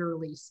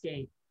angrily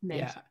state.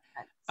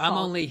 I'm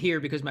only here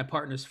because my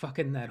partner's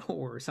fucking that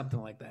whore or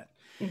something like that.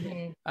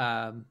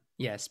 Mm-hmm.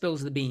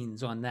 Spills the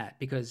beans on that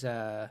because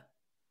I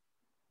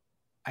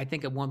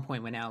think at one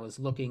point when Al is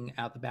looking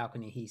out the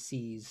balcony, he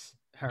sees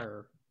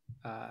her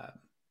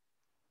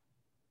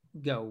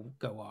go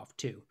off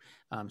too.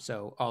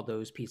 So all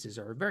those pieces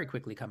are very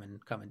quickly coming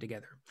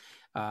together.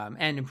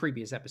 And in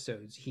previous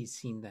episodes, he's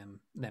seen them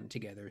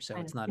together, so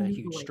it's not a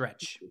huge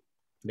stretch.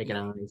 Making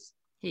eyes.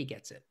 He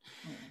gets it.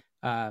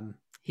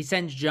 He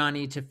sends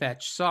Johnny to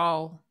fetch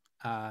Saul,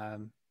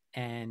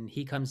 and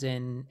he comes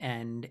in,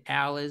 and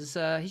Al is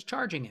he's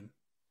charging him.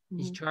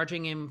 He's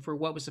charging him for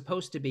what was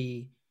supposed to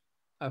be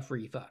a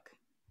free fuck.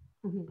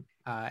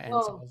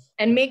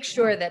 And make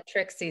sure that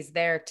Trixie's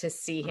there to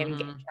see him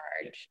get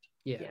charged.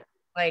 Yeah.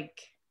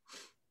 Like,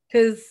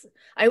 because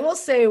I will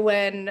say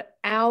when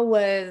Al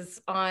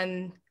was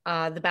on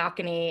the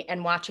balcony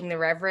and watching the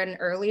Reverend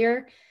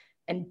earlier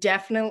and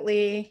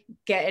definitely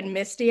getting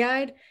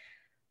misty-eyed,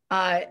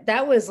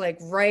 that was like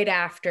right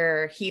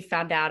after he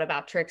found out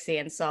about Trixie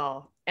and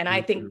Saul. And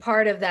I think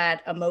part of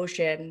that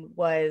emotion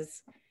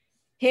was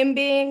him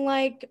being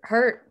like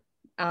hurt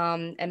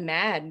and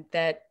mad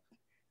that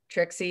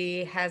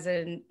Trixie has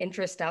an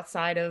interest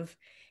outside of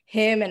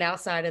him and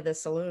outside of the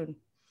saloon.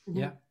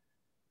 Yeah.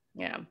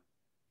 Yeah.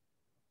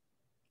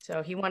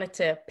 So he wanted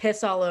to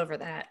piss all over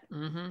that.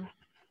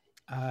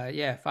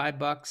 Yeah,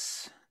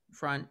 $5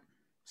 front,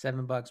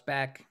 $7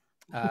 back.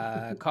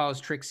 Calls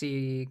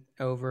Trixie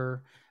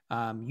over.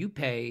 You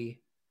pay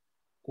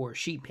or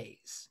she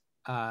pays.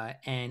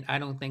 And I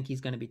don't think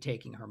he's going to be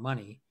taking her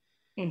money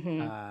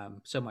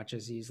so much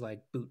as he's like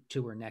boot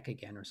to her neck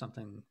again or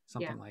something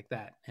like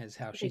that is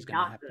how she's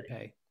going to have to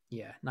pay.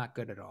 Yeah, not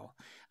good at all.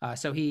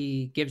 So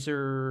he gives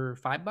her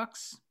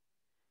 $5.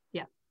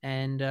 Yeah.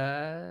 And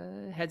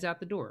heads out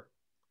the door.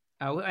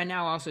 And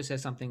now also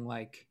says something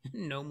like,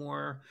 no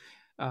more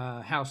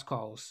house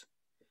calls.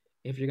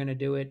 If you're going to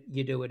do it,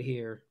 you do it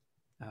here.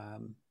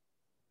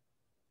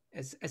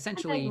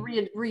 Essentially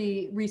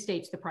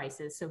restates the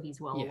prices so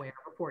he's well aware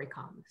before he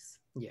comes.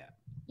 Yeah.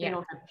 They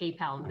don't have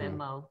PayPal and Venmo.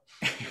 No,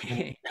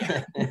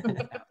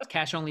 it's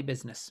cash only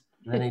business.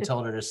 And then he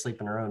told her to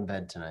sleep in her own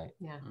bed tonight.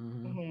 Yeah.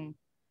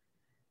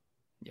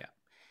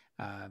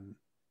 Yeah.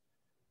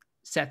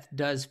 Seth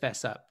does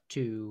fess up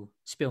to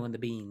spilling the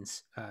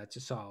beans to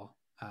Saul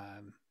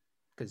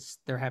because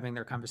they're having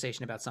their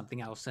conversation about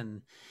something else,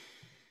 and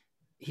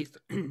he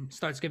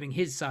starts giving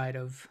his side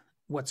of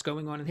what's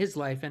going on in his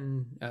life.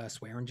 And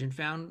Swearingen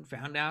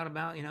found out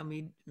about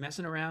me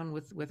messing around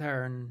with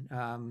her,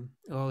 and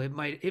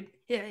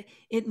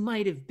it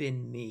might have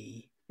been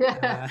me.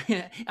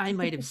 I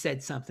might have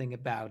said something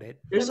about it.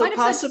 There's a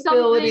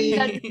possibility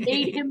that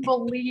made him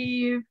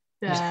believe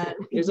that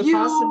there's a you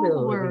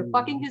possibility were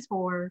fucking his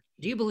whore.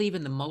 Do you believe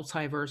in the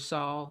multiverse,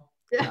 Saul?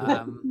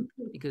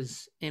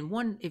 Because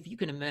if you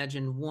can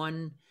imagine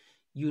one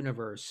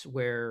universe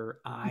where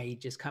I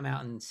just come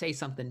out and say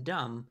something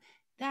dumb,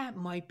 that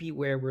might be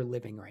where we're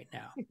living right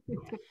now.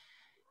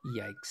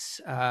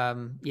 Yikes.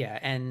 Yeah.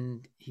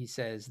 And he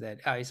says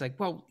that he's like,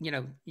 well,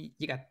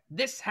 you got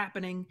this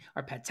happening.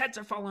 Our pets' heads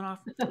are falling off.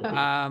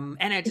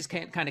 And I just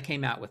kind of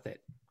came out with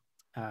it.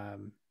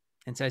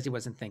 And says he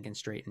wasn't thinking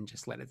straight and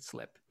just let it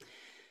slip.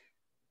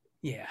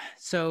 Yeah.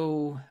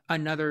 So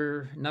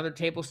another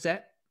table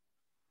set.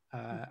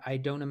 I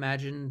don't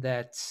imagine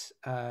that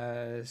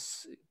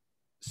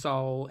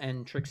Saul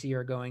and Trixie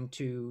are going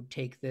to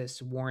take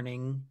this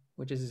warning,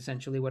 which is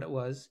essentially what it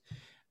was,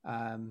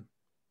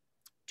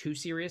 too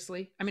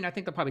seriously. I mean, I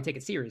think they'll probably take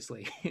it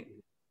seriously,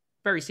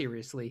 very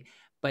seriously,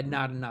 but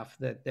not enough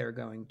that they're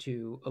going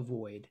to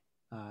avoid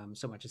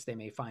so much as they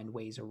may find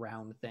ways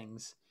around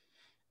things.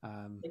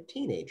 Like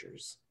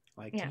teenagers.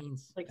 Like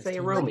teens. Like say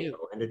a Romeo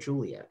and a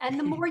Juliet. And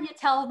the more you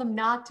tell them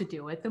not to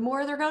do it, the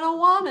more they're going to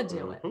want to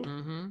do it.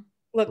 Mm-hmm.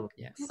 Look,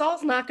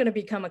 Saul's not going to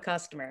become a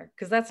customer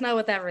because that's not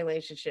what that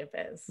relationship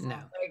is. No.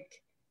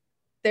 Like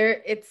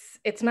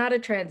it's not a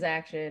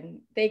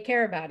transaction. They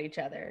care about each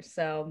other.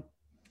 So,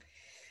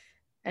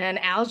 and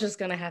Al's just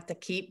going to have to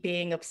keep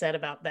being upset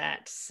about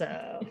that.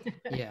 So,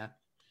 yeah.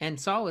 And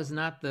Saul is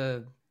not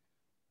the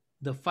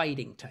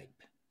fighting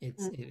type. It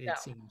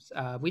seems.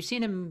 We've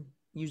seen him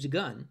use a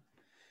gun,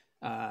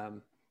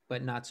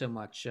 but not so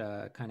much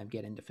kind of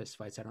get into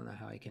fistfights. I don't know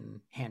how he can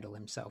handle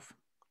himself.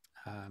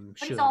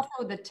 But he's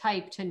also the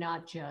type to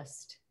not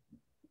just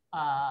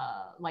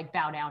like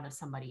bow down to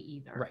somebody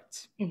either.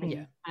 Right. Mm-hmm.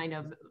 Yeah. Kind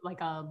of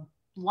like a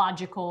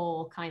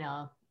logical kind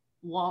of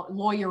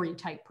lawyery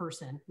type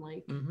person,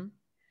 like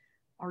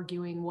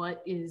arguing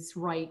what is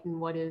right and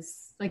what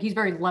is like he's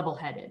very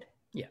level-headed.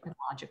 Yeah. And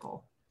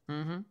logical.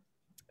 Mm-hmm.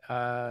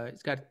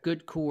 It's got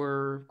good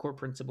core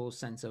principles,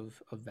 sense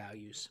of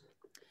values.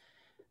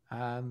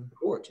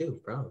 Core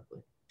too,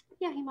 probably.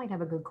 Yeah, he might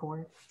have a good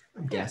core.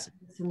 I'm guessing.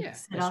 Yeah,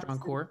 a strong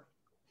core.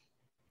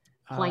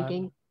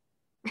 Flanking.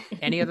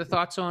 Any other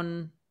thoughts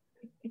on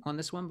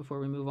this one before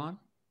we move on?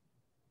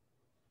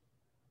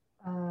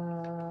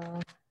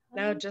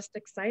 No, just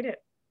excited.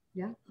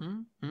 Yeah.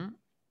 Mm-hmm.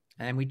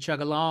 And we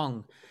chug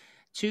along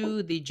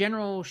to the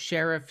general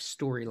sheriff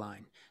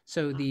storyline.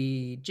 So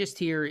the gist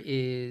here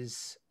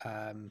is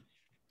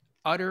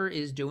Utter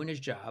is doing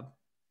his job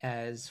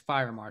as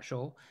fire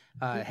marshal,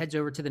 heads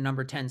over to the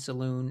number 10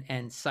 saloon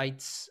and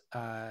cites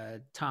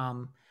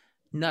Tom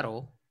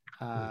Nuttall,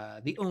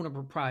 the owner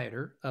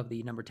proprietor of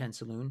the number 10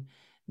 saloon,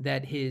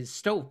 that his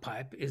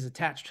stovepipe is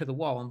attached to the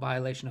wall in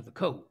violation of the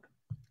code.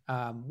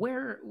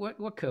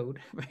 What code?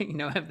 Right? You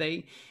know,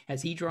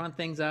 has he drawn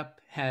things up?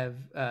 Has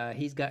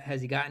he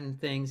gotten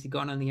things? He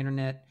gone on the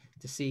internet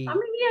to see? I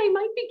mean, yeah, he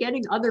might be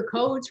getting other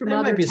codes from There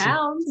might other be some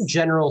towns.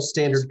 general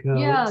standard codes.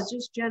 Yeah,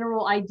 just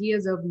general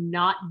ideas of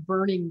not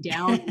burning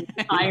down the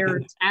entire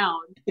town.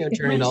 You know,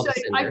 turning all Which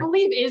this I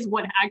believe is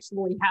what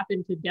actually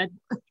happened to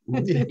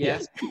Deadwood. Yeah.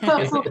 So he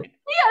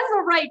has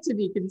a right to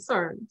be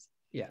concerned.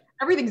 Yeah.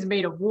 Everything's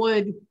made of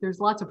wood. There's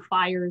lots of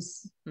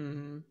fires.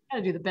 Mm-hmm. You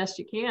gotta do the best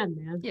you can,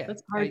 man. Yeah.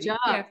 That's a hard job.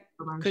 Yeah.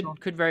 Marshall.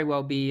 Could very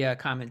well be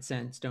common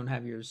sense. Don't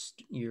have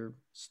your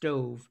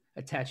stove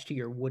attached to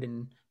your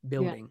wooden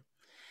building.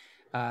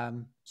 Yeah.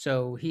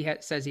 So he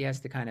says he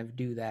has to kind of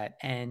do that,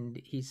 and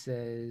he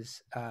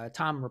says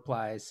Tom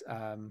replies,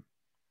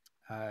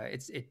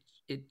 it's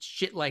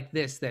shit like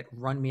this that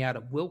run me out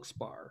of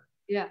Wilkes-Barre.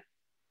 Yeah.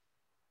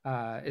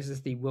 Is this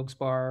the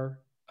Wilkes-Barre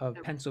of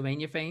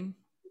Pennsylvania fame?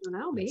 I don't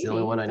know, maybe. That's the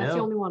only one I know. That's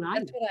the only one I know.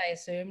 That's what I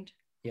assumed.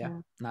 Yeah,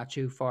 not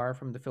too far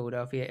from the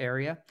Philadelphia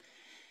area.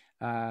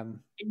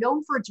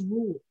 Known for its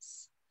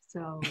rules.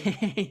 So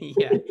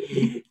yeah,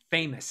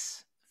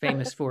 famous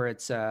for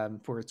its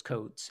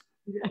codes.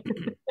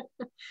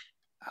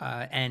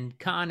 And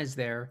Khan is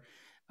there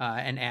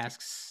and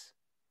asks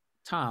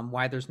Tom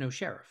why there's no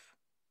sheriff.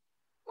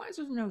 Why is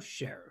there no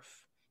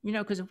sheriff? You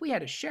know, because if we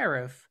had a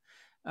sheriff,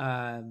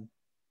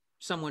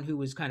 someone who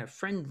was kind of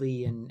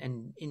friendly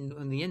and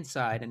on the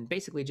inside and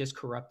basically just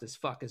corrupt as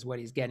fuck is what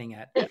he's getting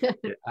at,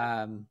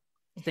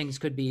 things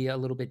could be a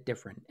little bit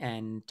different.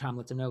 And Tom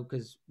lets him know,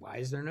 because why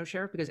is there no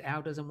sheriff? Because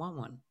Al doesn't want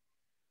one.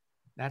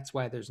 That's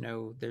why there's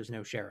no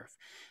sheriff.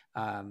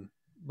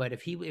 But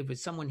if it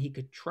was someone he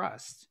could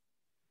trust,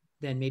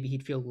 then maybe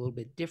he'd feel a little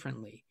bit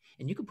differently.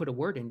 And you could put a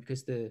word in,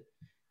 because the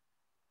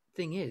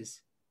thing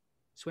is,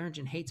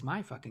 Swearingen hates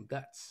my fucking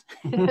guts.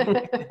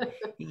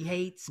 He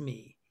hates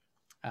me.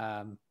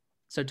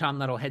 So Tom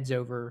Nuttall heads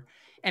over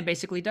and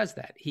basically does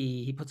that.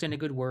 He puts in a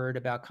good word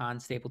about Con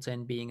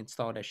Stapleton being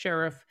installed as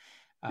sheriff.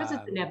 Because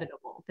it's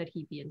inevitable that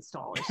he be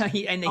installed.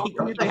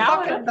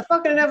 The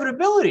fucking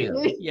inevitability of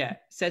it. Yeah,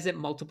 says it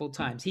multiple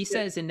times. He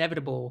says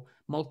inevitable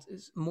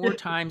more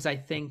times, I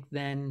think,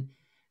 than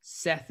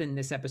Seth in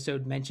this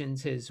episode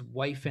mentions his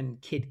wife and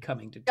kid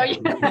coming to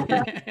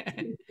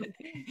town.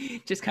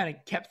 Just kind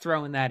of kept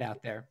throwing that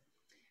out there.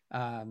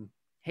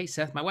 Hey,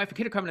 Seth, my wife and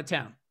kid are coming to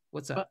town.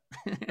 What's up?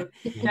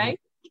 Okay.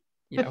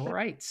 Yeah, all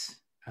right.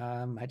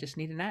 I just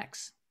need an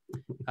axe.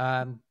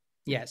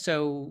 Yeah,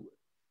 so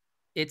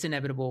it's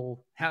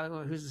inevitable.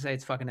 Who's to say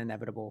it's fucking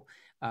inevitable?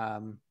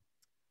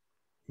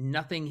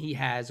 Nothing he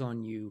has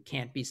on you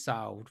can't be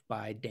solved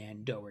by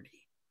Dan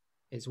Doherty,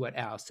 is what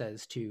Al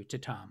says to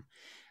Tom.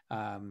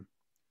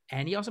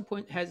 And he also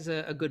has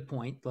a good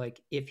point.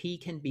 Like, if he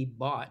can be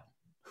bought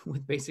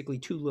with basically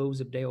 2 loaves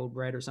of day-old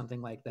bread or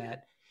something like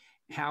that,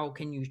 how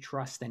can you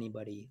trust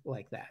anybody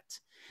like that?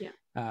 Yeah.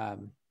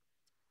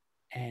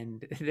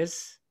 And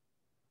this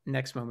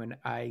next moment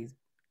I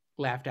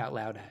laughed out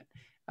loud at.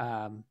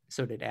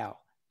 So did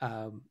Al.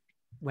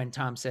 When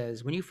Tom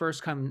says, when you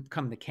first come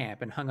to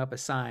camp, and hung up a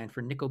sign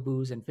for nickel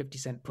booze and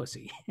 50-cent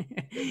pussy.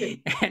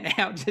 And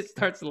Al just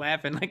starts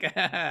laughing like,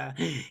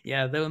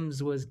 yeah,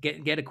 those was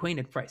get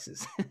acquainted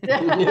prices.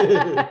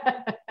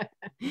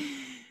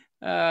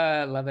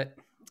 I love it.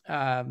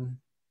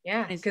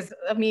 Yeah, because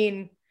I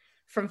mean,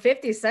 from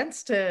 50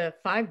 cents to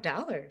 $5.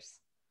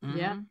 Mm-hmm.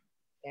 Yeah.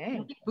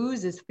 Dang. I think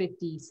booze is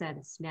 50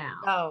 cents now.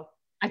 Oh,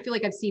 I feel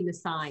like I've seen the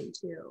sign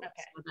too.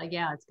 Okay. So like,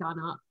 yeah, it's gone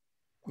up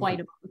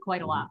quite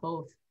a lot.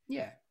 Both.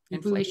 Yeah, The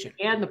inflation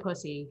booze and the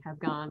pussy have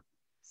gone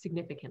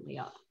significantly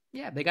up.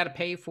 Yeah, they got to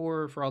pay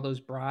for all those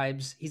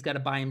bribes. He's got to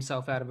buy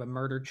himself out of a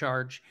murder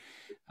charge.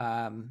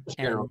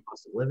 General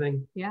cost of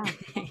living. Yeah.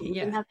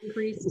 Yeah. Have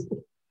increased.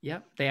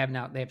 Yep, they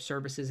have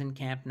services in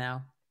camp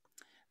now,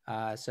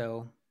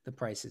 so the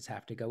prices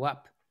have to go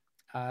up.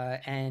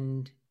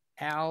 And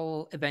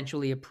Al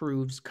eventually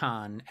approves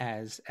Khan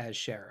as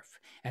sheriff,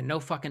 and no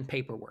fucking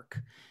paperwork.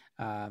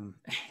 And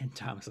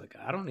Tom's like,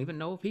 I don't even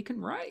know if he can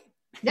write.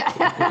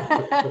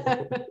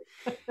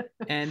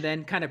 And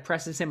then kind of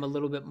presses him a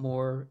little bit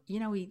more. You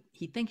know,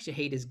 he thinks you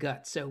hate his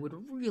guts, so it would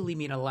really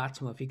mean a lot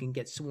to him if he can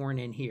get sworn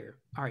in here.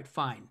 All right,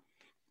 fine.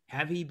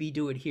 Have EB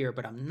do it here,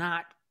 but I'm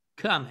not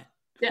coming.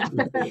 Yeah.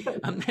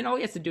 And all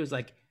he has to do is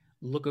like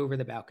look over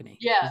the balcony.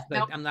 Yeah.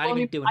 Like, I'm not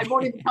even doing it. I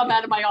won't even come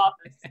out of my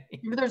office.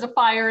 If there's a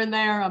fire in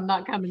there, I'm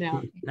not coming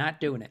out. Not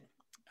doing it.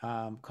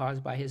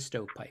 Caused by his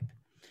stovepipe.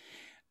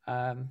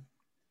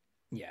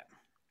 Yeah.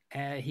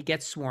 He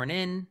gets sworn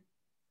in,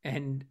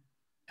 and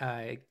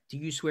do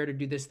you swear to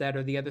do this, that,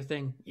 or the other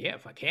thing? Yeah,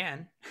 if I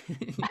can.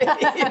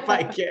 If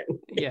I can.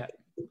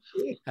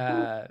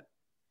 Yeah.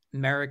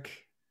 Merrick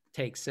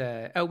takes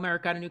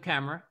Merrick got a new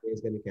camera.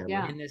 He's got a camera.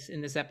 Yeah.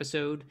 In this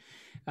episode.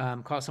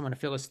 Calls someone a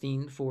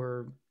Philistine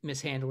for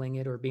mishandling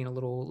it or being a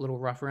little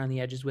rough around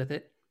the edges with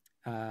it.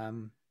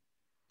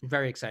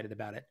 Very excited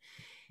about it.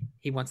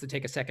 He wants to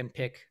take a second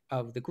pick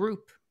of the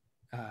group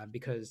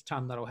because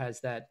Tom Nuttall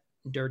has that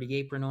dirty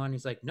apron on.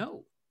 He's like,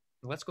 no,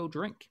 let's go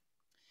drink.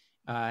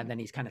 And then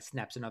he kind of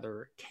snaps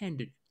another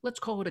let's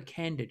call it a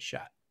candid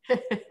shot.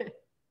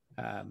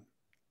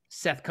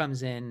 Seth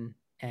comes in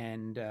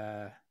and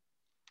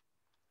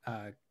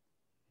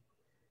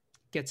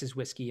gets his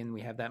whiskey, and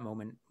we have that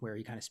moment where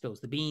he kind of spills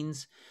the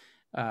beans.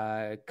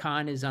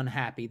 Khan is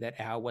unhappy that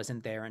Al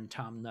wasn't there, and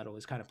Tom Nuttall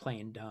is kind of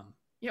playing dumb.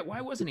 Yeah, why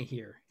wasn't he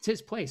here? It's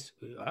his place.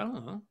 I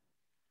don't know.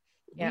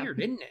 Yeah.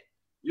 Weird, isn't it?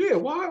 Yeah,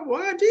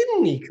 why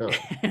didn't he come?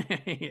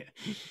 Yeah.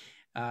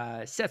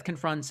 Seth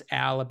confronts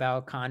Al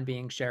about Khan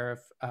being sheriff.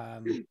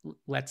 Al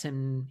lets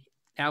him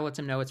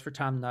know it's for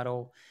Tom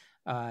Nuttall,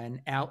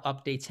 and Al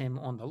updates him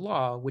on the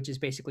law, which is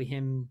basically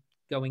him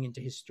going into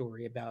his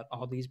story about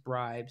all these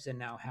bribes and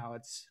now how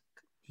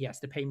he has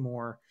to pay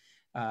more,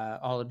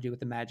 all to do with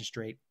the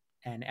magistrate.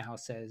 And Al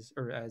says,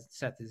 or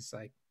Seth is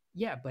like,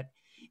 yeah, but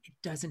it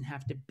doesn't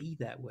have to be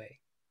that way.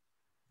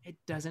 It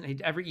doesn't.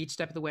 Each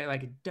step of the way,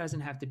 like, it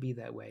doesn't have to be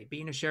that way.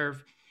 Being a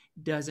sheriff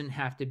doesn't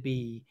have to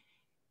be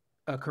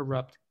a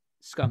corrupt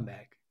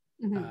scumbag.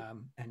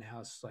 And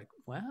Al's like,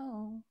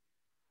 well,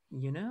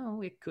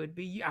 it could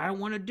be. I don't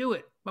want to do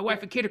it. My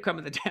wife and kid are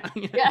coming to town.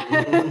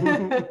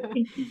 Yeah.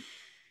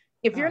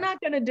 If you're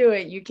not going to do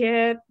it, you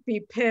can't be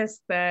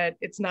pissed that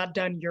it's not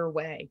done your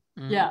way.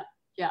 Yeah.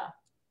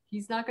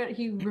 He's not going to,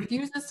 he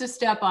refuses to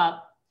step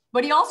up,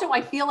 but he also,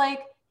 I feel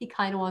like he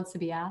kind of wants to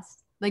be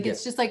asked. Like,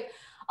 it's just like,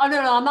 oh,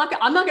 no, I'm not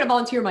going to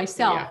volunteer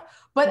myself,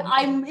 but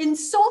I'm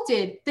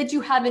insulted that you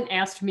haven't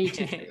asked me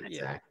to do it.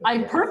 Exactly.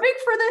 I'm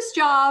perfect for this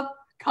job.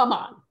 Come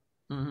on.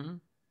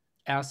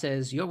 Al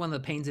says, you're one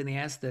of the pains in the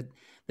ass that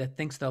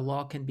thinks the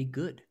law can be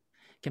good,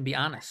 can be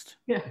honest.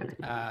 He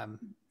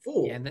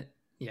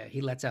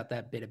lets out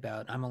that bit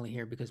about, I'm only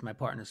here because my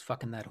partner's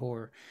fucking that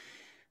whore.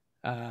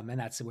 And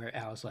that's where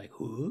Al's like,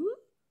 who?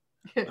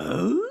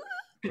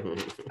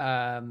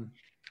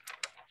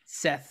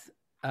 Seth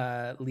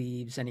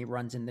leaves and he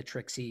runs into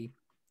Trixie.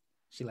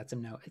 She lets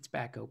him know it's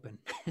back open.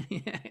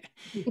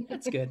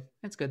 That's good.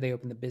 That's good. They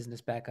open the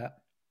business back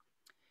up.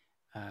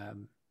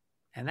 And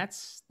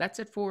that's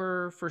it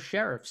for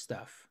sheriff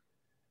stuff.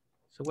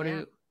 So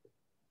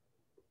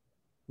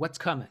what's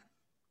coming?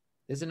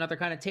 There's another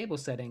kind of table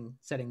setting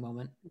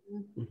moment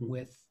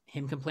with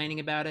him complaining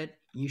about it.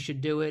 You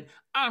should do it.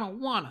 I don't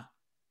wanna.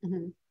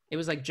 It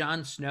was like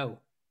Jon Snow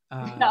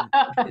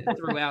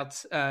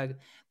throughout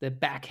the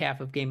back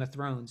half of Game of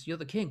Thrones. You're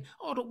the king.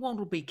 I don't want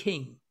to be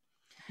king.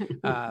 This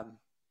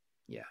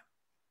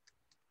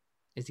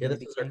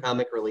is our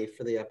comic relief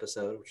for the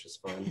episode, which is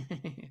fun.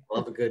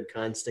 Love a good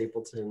Con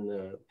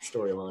Stapleton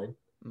storyline.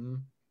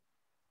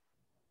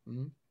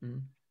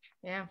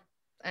 Yeah,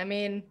 I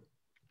mean,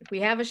 we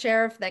have a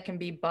sheriff that can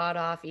be bought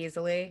off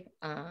easily.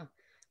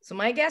 So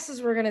my guess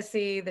is we're going to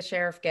see the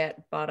sheriff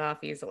get bought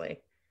off easily.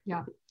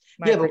 Yeah.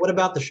 But what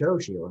about the show,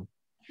 Sheila?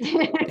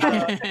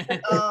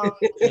 I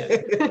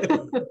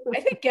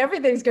think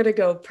everything's going to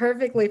go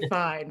perfectly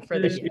fine for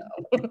the show.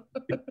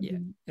 Yeah,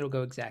 it'll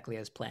go exactly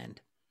as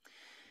planned.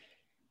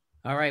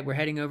 All right, we're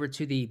heading over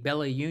to the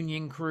Bella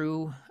Union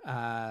crew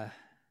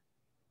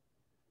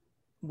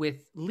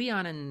with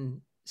Leon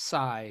and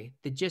Sai.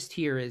 The gist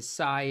here is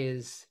Sai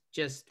is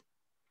just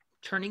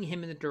turning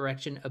him in the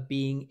direction of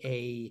being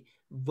a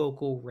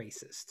vocal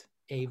racist,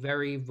 a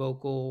very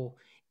vocal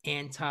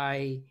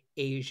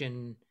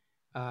anti-Asian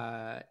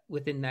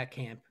within that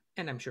camp,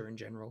 and I'm sure in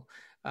general,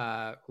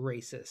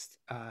 racist.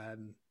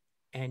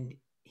 And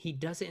he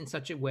does it in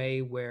such a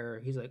way where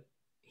he's like,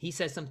 he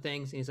says some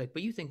things and he's like,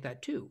 but you think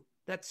that too.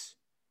 That's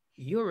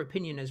your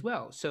opinion as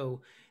well.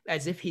 So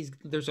as if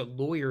there's a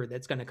lawyer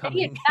that's going to come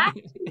in.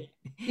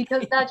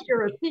 Because that's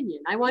your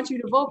opinion. I want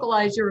you to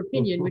vocalize your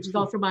opinion, which is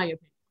also my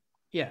opinion.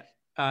 Yeah.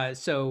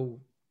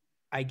 So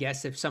I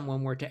guess if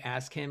someone were to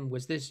ask him,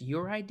 was this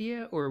your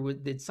idea or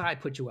did Sai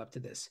put you up to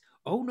this?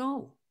 Oh,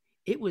 no,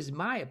 it was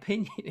my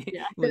opinion.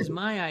 It was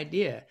my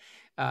idea.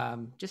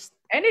 And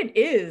it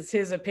is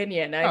his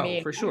opinion. I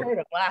mean, for sure. I heard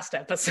it last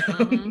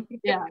episode.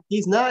 Yeah.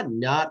 He's not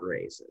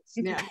racist.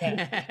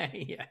 Yeah.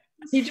 Yeah.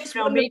 He just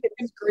wouldn't be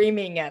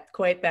screaming at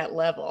quite that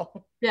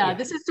level. Yeah,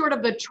 this is sort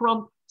of the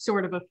Trump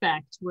sort of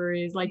effect where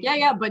he's like,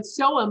 yeah, but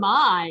so am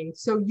I.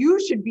 So you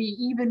should be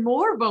even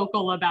more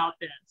vocal about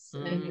this.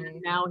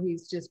 And now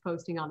he's just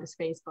posting on his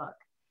Facebook.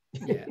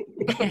 Yeah.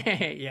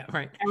 Yeah,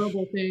 right.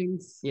 Terrible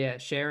things. Yeah,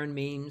 sharing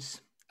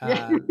memes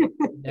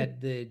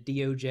that the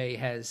DOJ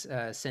has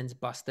since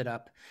busted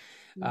up.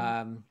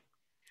 But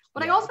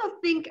I also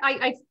think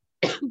I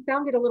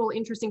found it a little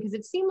interesting because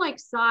it seemed like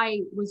Sai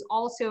was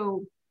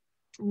also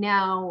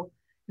now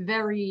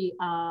very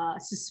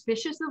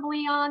suspicious of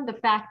Leon. The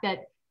fact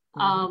that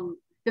Al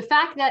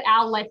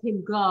let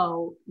him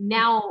go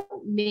now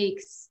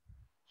makes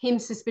him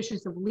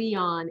suspicious of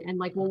Leon and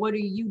like, well, what are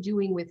you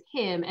doing with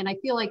him? And I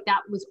feel like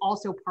that was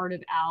also part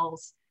of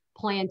Al's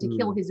plan to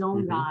kill his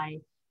own guy,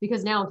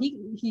 because now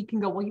he can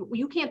go, well,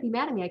 you can't be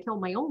mad at me. I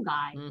killed my own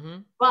guy.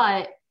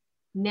 But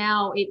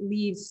now it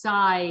leaves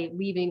Sai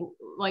leaving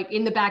like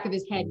in the back of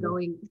his head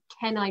going,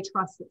 can I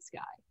trust this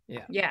guy?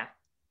 Yeah.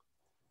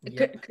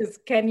 Because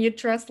can you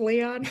trust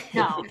Leon?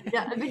 No,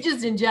 but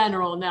just in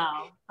general,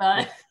 no.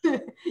 But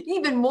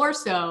even more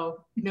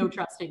so, no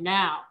trusting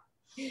now.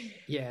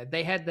 Yeah,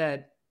 they had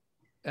that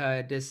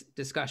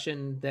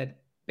discussion that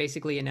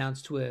basically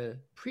announced to a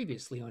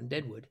previously on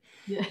Deadwood,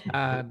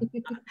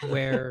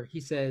 where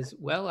he says,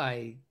 "Well,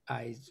 I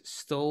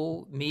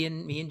stole me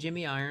and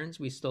Jimmy Irons.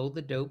 We stole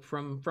the dope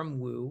from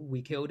Wu.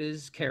 We killed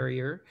his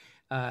carrier.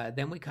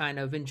 Then we kind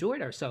of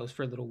enjoyed ourselves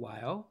for a little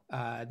while.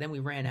 Then we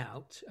ran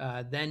out.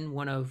 Then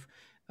one of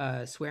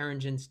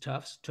Swearengen's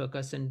toughs took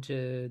us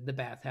into the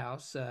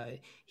bathhouse.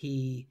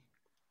 He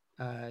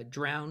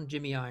drowned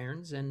Jimmy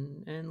Irons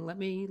and let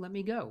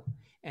me go."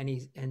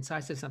 And Cy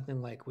says something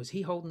like, "Was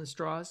he holding the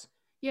straws?"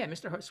 "Yeah,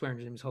 Mr.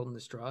 Swearingen was holding the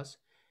straws."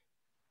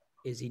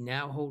 "Is he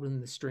now holding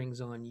the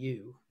strings on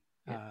you?"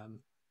 Yeah.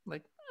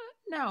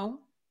 No.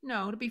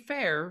 To be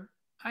fair,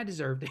 I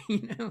deserved it,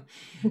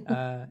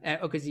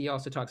 because he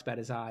also talks about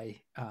his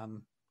eye,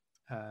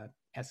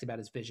 asks about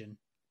his vision.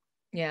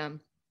 Yeah.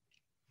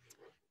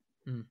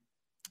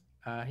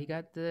 He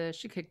got the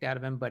shit kicked out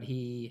of him, but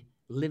he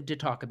lived to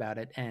talk about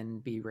it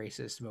and be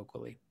racist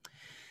vocally.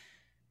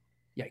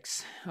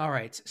 Yikes. All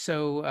right.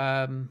 So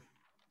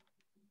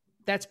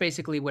that's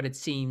basically what it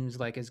seems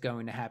like is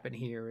going to happen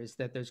here, is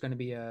that there's going to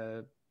be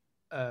a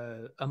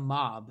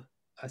mob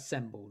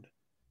assembled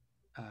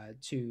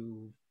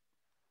to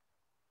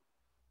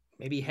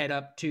maybe head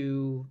up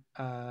to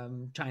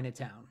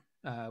Chinatown,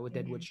 with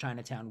Deadwood's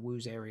Chinatown,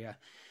 Wu's area,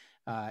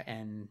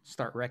 and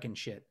start wrecking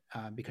shit.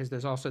 Because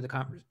there's also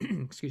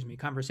the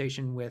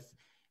conversation with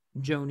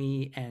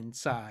Joni and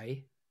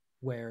Cy,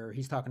 where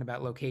he's talking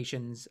about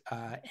locations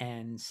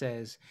and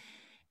says,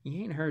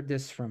 "You ain't heard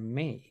this from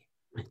me,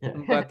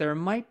 but there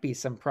might be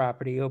some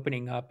property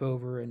opening up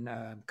over in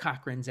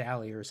Cochran's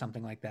Alley or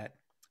something like that,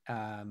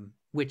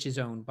 which is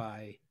owned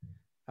by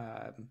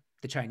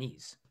the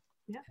Chinese."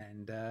 Yeah.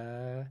 And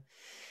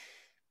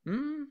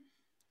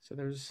so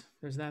there's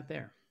that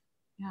there.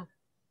 Yeah.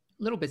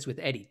 Little bits with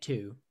Eddie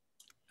too.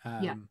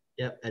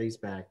 Yep, Eddie's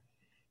back.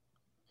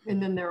 And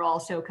then they're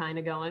also kind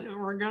of going,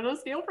 "We're gonna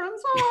steal from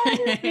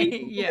Cy."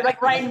 Yeah, like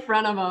right in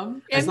front of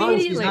them. As long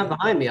as he's not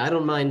behind me, I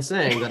don't mind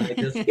saying that I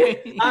just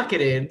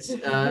pocketed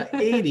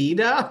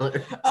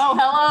 $80. Oh,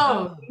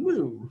 hello.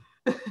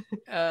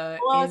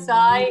 Hello,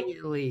 Cy.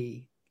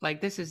 Immediately, like,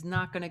 this is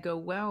not going to go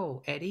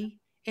well, Eddie.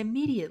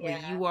 Immediately,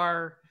 you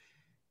are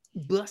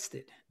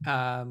busted.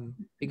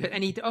 Because,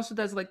 and he also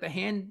does like the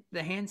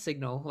hand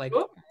signal, like,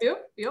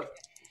 Yep.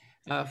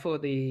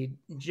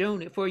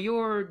 For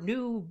your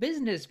new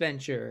business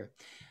venture.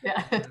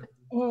 Yeah.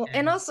 Well,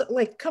 and also,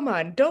 like, come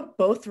on, don't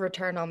both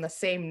return on the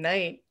same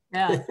night.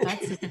 Yeah,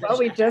 that's well,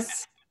 we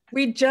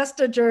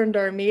just adjourned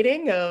our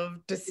meeting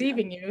of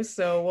deceiving you,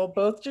 so we'll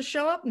both just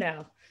show up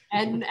now.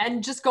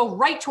 And just go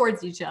right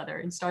towards each other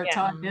and start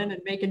talking and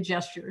making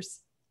gestures.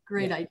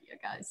 Great idea,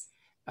 guys.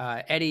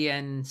 Eddie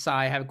and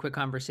Cy have a quick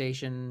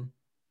conversation.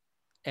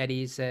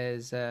 Eddie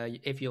says,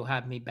 "If you'll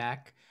have me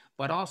back,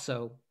 but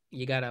also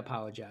you got to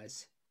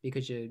apologize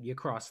because you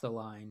crossed the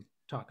line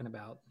talking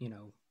about,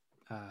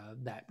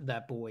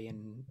 that boy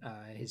and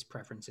his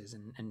preferences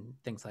and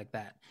things like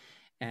that."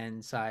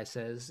 And Cy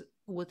says,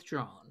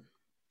 "Withdrawn."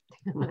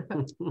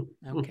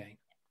 Okay.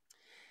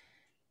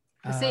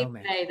 The same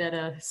way that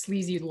a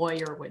sleazy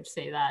lawyer would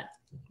say that.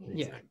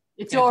 Yeah.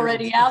 It's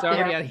already out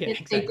there.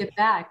 Exactly. Take it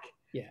back.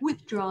 Yeah.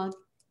 Withdrawn.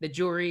 The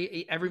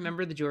jury, every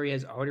member of the jury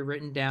has already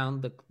written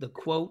down the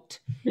quote,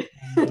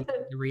 and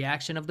the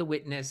reaction of the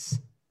witness,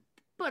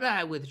 but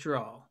I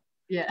withdraw.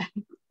 Yeah.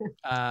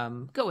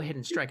 Go ahead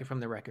and strike it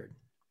from the record.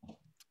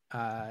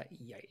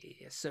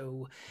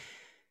 So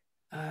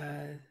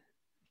Joni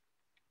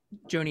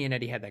and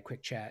Eddie had that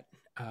quick chat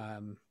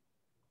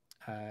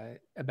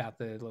about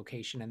the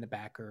location and the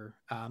backer.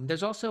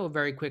 There's also a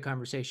very quick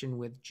conversation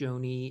with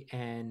Joni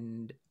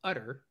and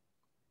Utter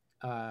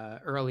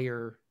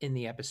earlier in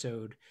the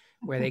episode,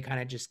 where they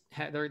kind of just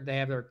have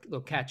their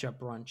little catch-up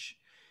brunch.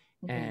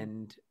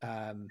 And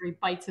he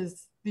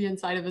bites the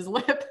inside of his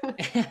lip.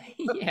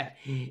 Yeah,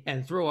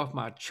 and throw off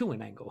my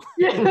chewing angle.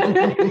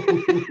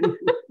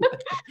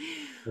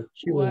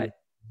 What?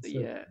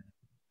 Yeah.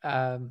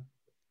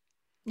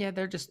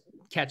 They're just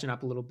catching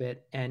up a little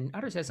bit. And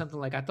Utter says something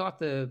like, "I thought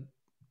the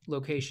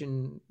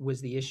location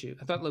was the issue.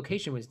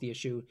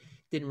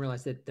 Didn't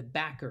realize that the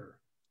backer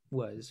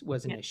was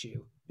an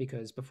issue,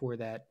 because before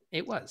that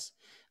it was.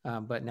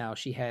 But now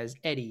she has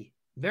Eddie,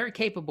 very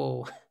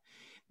capable,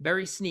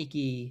 very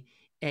sneaky.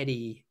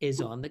 Eddie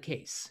is on the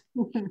case."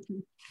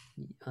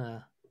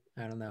 I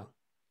don't know.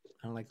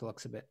 I don't like the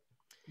looks of it.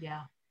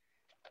 Yeah.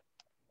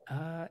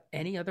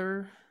 Any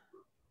other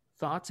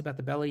thoughts about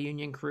the Bella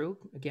Union crew?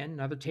 Again,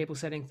 another table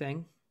setting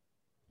thing.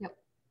 Yep.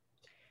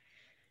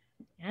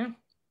 Yeah.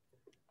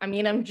 I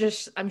mean,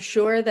 I'm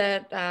sure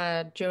that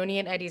Joni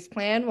and Eddie's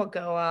plan will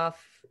go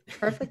off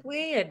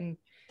perfectly and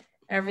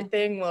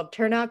everything will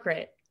turn out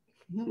great.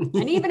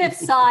 And even if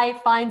Cy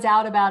finds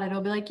out about it,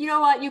 he'll be like, "You know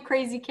what, you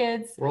crazy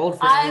kids, we're old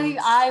friends.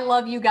 I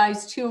love you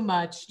guys too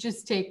much.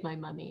 Just take my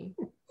money."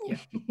 Yeah.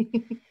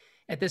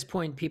 At this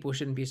point, people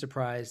shouldn't be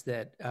surprised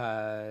that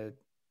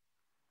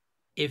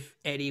if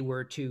Eddie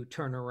were to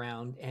turn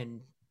around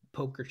and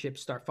poker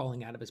chips start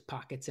falling out of his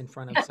pockets in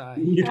front of Sai.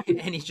 Yeah.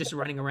 And he's just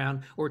running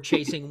around or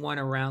chasing one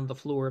around the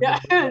floor. Of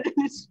the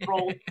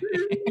room.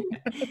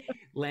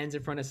 Lands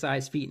in front of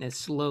Sai's feet and it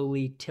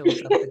slowly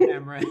tilts up the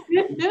camera.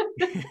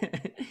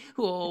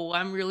 Oh,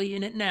 I'm really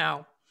in it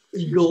now.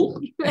 Eagle.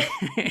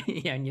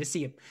 Yeah, and you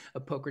see a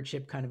poker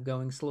chip kind of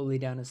going slowly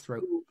down his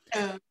throat.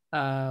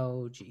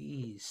 Oh,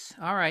 geez.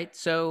 All right,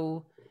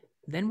 so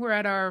then we're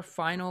at our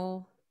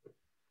final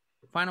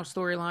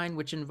storyline,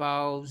 which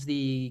involves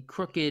the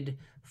crooked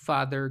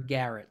Father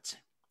Garrett,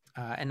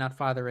 and not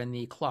father in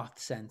the cloth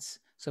sense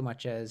so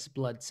much as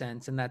blood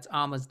sense, and that's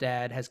Alma's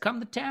dad has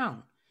come to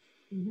town.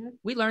 Mm-hmm.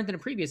 We learned in a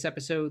previous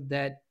episode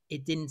that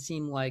it didn't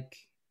seem like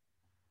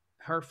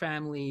her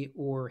family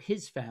or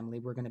his family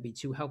were going to be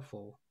too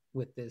helpful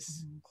with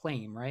this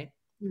claim, right?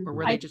 Mm-hmm. Or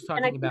were they just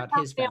talking about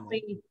his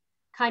family?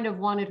 Kind of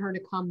wanted her to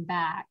come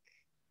back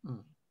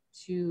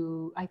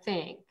to, I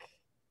think,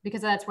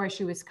 because that's where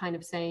she was kind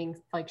of saying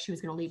like she was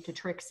going to leave to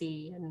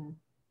Trixie and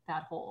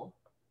that whole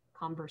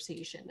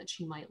conversation that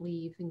she might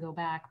leave and go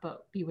back,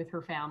 but be with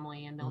her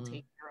family and they'll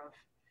take care of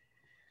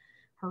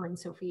her and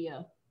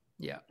Sophia.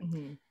 Yeah.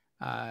 Mm-hmm.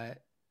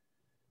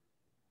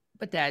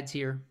 But Dad's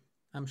here.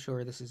 I'm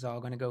sure this is all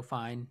going to go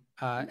fine.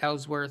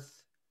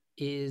 Ellsworth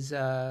is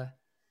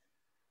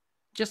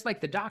just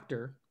like the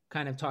doctor,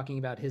 kind of talking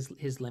about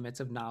his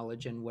limits of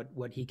knowledge and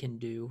what he can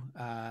do.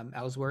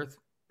 Ellsworth,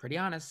 pretty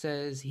honest,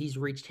 says he's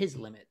reached his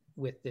limit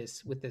with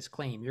this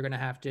claim. You're going to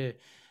have to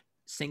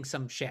sink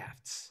some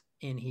shafts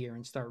in here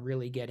and start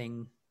really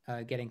getting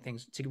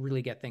things to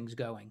really get things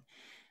going.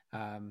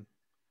 And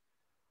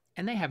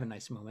they have a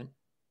nice moment.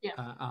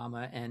 Yeah.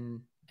 Alma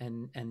and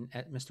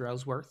Mr.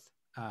 Ellsworth,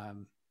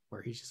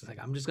 where he's just like,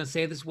 I'm just going to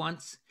say this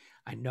once.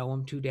 I know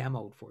I'm too damn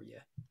old for you.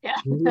 Yeah.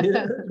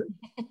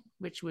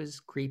 Which was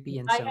creepy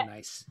and so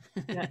nice.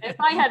 Yeah, if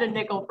I had a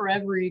nickel for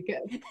every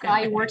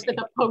guy who works at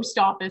the post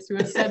office who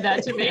has said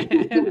that to me.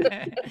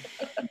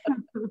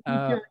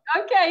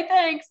 Okay,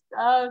 thanks.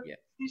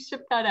 You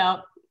ship that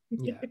out.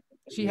 Yeah.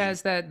 She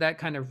has that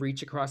kind of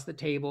reach across the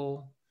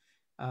table.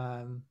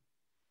 Yeah.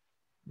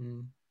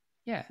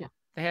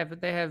 They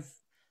have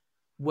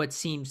what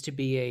seems to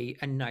be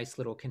a nice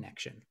little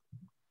connection.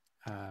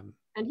 And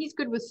he's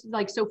good with,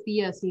 like,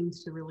 Sophia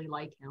seems to really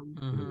like him.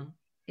 Mm-hmm.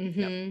 Mm-hmm.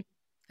 Yep.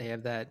 They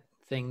have that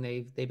thing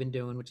they've been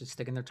doing, which is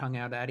sticking their tongue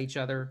out at each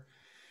other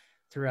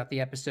throughout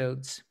the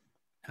episodes.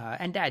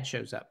 And Dad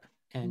shows up,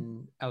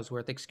 and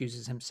Ellsworth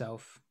excuses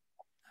himself.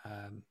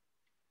 And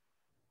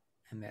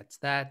that's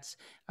that.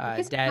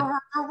 Dad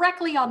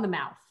directly on the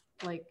mouth,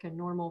 like a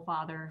normal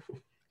father,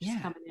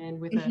 just coming in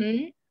with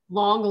a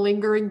long,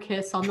 lingering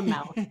kiss on the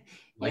mouth,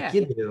 like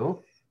you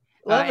do.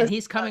 And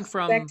he's coming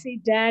from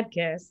sexy dad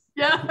kiss.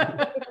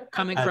 Yeah,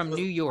 coming from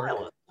New York.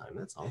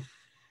 That's all.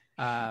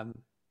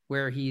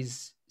 Where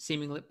he's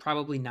seemingly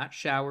probably not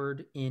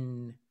showered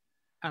in,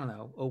 I don't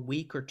know, a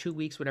week or 2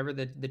 weeks, whatever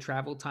the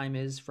travel time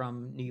is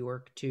from New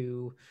York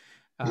to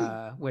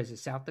where is it,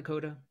 South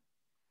Dakota?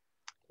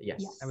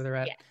 Yes. Is that where they're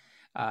at?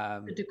 Yeah.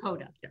 The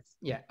Dakota. Yes.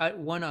 Yeah.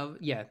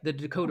 The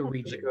Dakota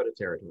region. Dakota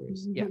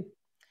territories. Yeah.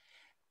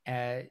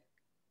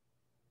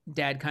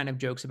 Dad kind of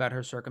jokes about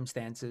her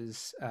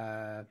circumstances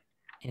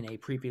in a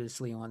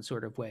previously on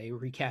sort of way,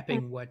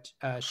 recapping what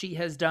she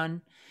has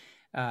done.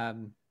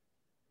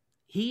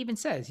 He even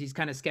says he's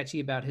kind of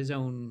sketchy about his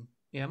own,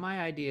 my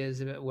ideas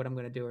about what I'm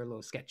going to do are a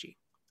little sketchy.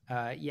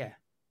 Yeah,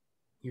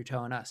 you're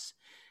telling us.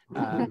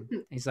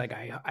 He's like,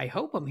 I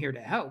hope I'm here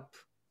to help.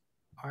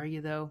 Are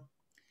you, though?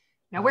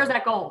 Now, where's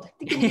that gold?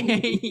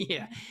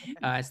 Yeah.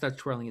 Starts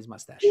twirling his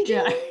mustache.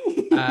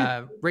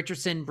 Yeah.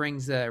 Richardson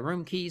brings the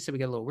room key, so we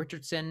get a little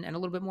Richardson and a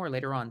little bit more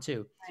later on,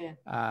 too. Oh,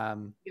 yeah.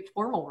 Get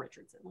formal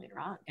Richardson later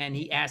on. And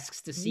he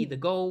asks to see the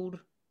gold.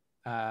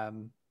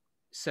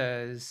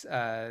 Says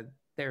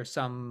there's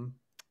some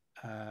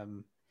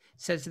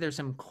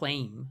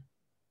claim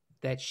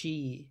that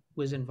she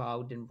was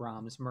involved in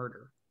Brahm's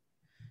murder.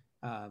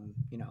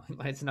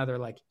 It's another,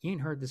 like, you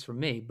ain't heard this from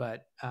me,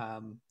 but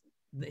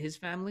his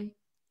family,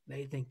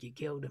 they think you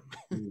killed him.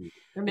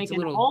 They're making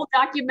a whole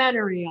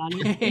documentary on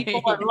it.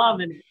 People are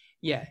loving it.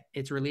 Yeah,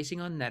 it's releasing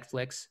on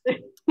Netflix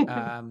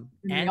and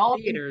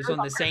theaters on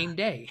the same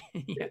day.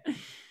 Yeah.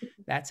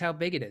 That's how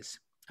big it is.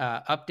 She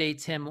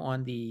updates him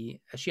on the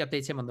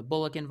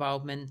Bullock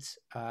involvement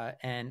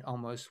and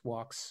almost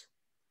walks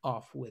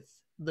off with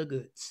the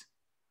goods.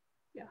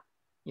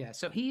 Yeah.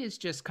 So he is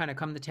just kind of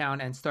come to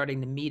town and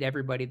starting to meet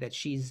everybody that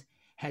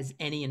has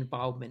any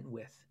involvement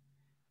with.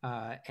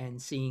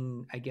 And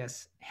seeing, I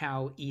guess,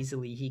 how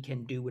easily he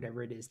can do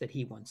whatever it is that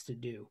he wants to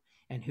do,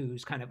 and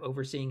who's kind of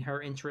overseeing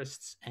her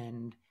interests,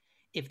 and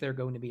if they're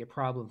going to be a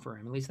problem for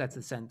him. At least that's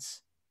the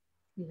sense.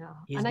 Yeah,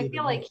 and I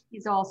feel like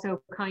he's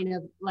also kind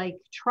of like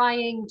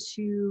trying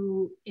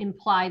to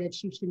imply that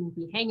she shouldn't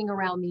be hanging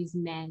around these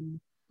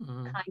men,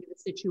 kind of a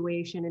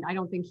situation. And I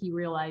don't think he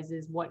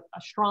realizes what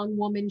a strong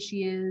woman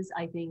she is.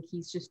 I think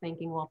he's just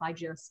thinking, well, if I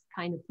just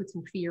kind of put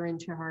some fear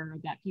into her,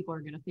 that people are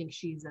going to think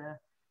she's a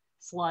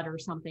slut or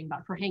something,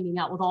 but for hanging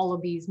out with all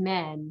of these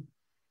men,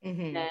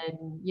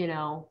 then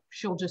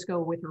she'll just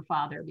go with her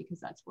father because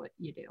that's what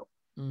you do.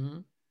 Mm-hmm.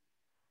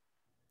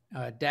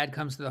 Dad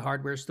comes to the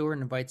hardware store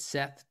and invites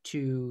Seth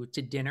to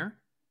dinner.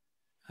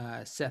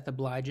 Seth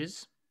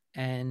obliges,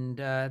 and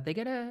they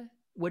get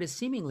what is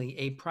seemingly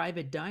a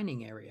private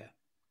dining area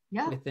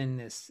within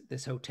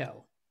this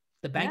hotel,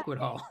 the banquet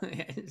hall,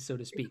 so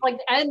to speak.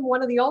 It's and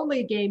one of the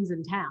only games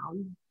in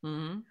town.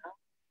 Mm-hmm.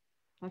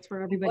 That's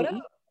where everybody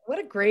eats. What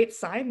a great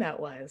sign that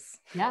was.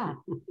 Yeah.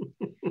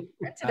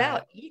 Rent it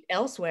out, eat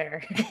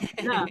elsewhere.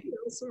 Yeah,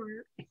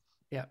 elsewhere.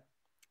 Yeah.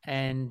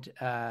 And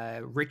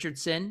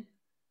Richardson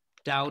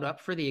dialed up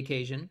for the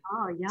occasion.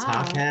 Oh, yeah.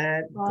 Top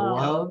hat,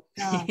 glove.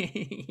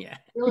 Yeah.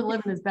 Really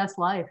living his best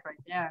life right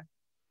there.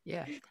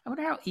 Yeah. I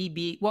wonder how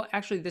EB, well,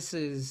 actually, this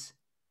is,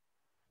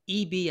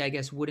 EB, I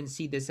guess, wouldn't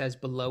see this as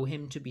below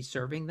him to be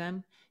serving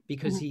them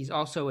because he's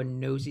also a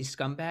nosy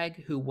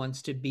scumbag who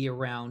wants to be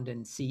around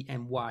and see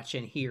and watch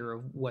and hear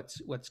of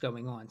what's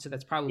going on. So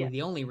that's probably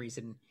the only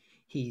reason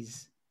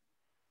he's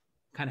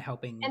kind of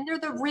helping. And they're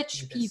the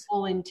rich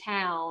people in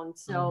town.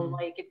 So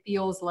like, it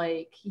feels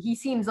like he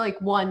seems like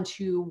one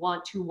to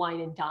want to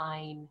wine and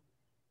dine,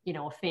 you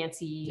know, a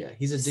fancy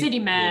he's a city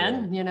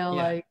man, you know,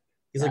 like.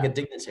 He's like a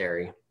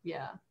dignitary.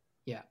 Yeah.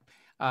 Yeah.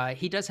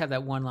 He does have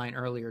that one line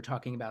earlier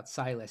talking about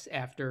Silas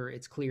after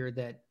it's clear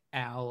that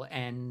Al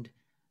and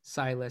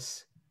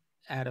Silas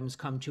Adams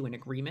come to an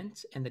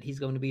agreement and that he's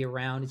going to be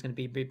around. He's going to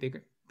be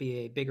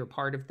a bigger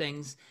part of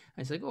things.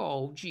 I was like,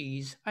 oh,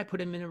 geez, I put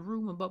him in a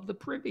room above the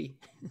privy.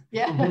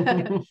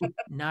 Yeah.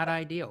 Not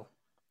ideal.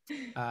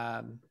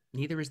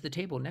 Neither is the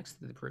table next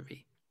to the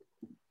privy.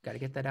 Got to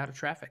get that out of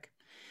traffic.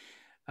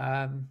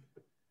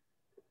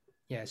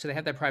 Yeah, so they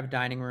have that private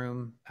dining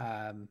room.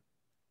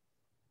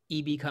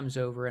 EB comes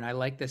over, and I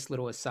like this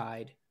little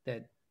aside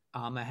that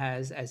Alma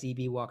has as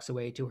EB walks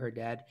away to her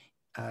dad.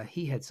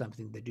 He had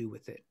something to do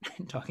with it,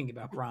 talking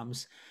about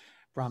Brahms'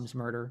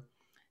 murder.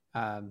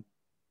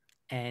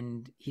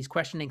 And he's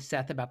questioning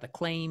Seth about the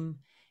claim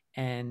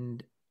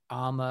and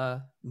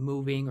Alma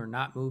moving or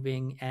not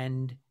moving.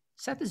 And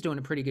Seth is doing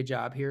a pretty good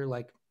job here.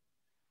 Like,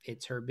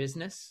 it's her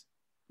business.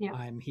 Yeah.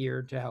 I'm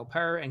here to help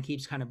her, and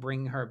keeps kind of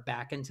bringing her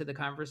back into the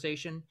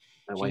conversation.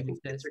 My wife and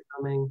kids are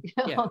coming.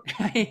 Yeah.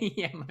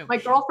 Yeah, my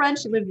girlfriend,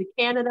 she lives in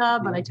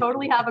Canada, but I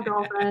totally have a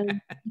girlfriend.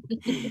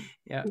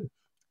 Yeah.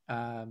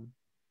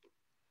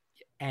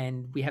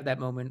 And we have that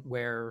moment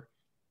where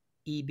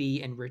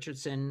EB and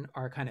Richardson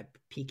are kind of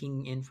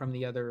peeking in from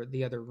the other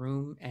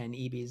room, and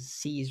EB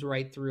sees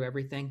right through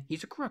everything.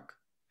 He's a crook.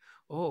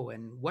 Oh,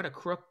 and what a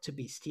crook to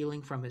be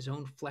stealing from his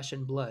own flesh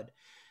and blood.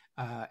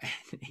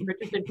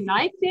 Richardson, can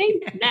I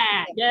see?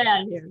 Nah, get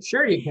out of here.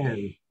 Sure you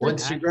can.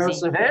 Once you grow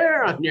some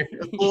hair on your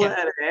full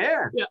head of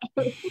hair.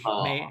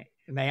 Yeah.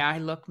 May I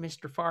look,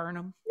 Mr.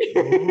 Farnham?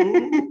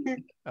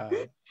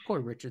 Poor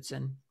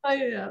Richardson. Oh,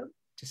 yeah.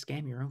 To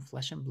scam your own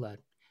flesh and blood.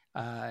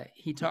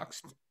 He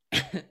talks,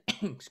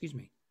 excuse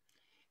me.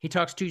 He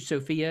talks to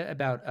Sophia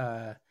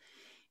about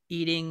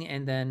eating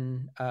and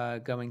then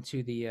going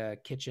to the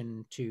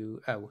kitchen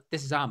to,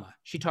 this is Alma.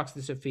 She talks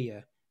to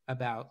Sophia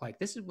about, like,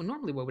 this is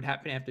normally what would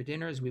happen after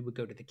dinner is we would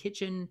go to the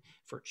kitchen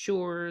for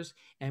chores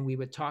and we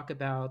would talk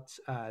about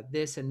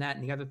this and that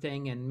and the other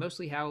thing, and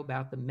mostly how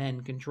about the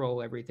men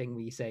control everything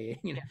we say,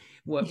 you know,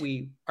 what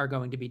we are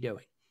going to be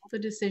doing. All the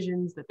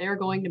decisions that they're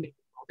going to make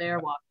while they're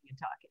walking and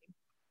talking.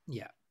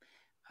 Yeah.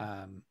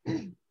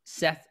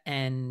 Seth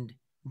and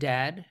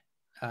Dad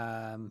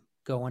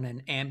go on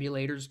an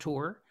ambulators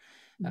tour.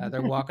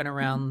 They're walking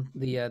around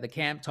the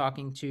camp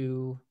talking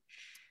to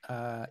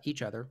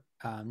each other.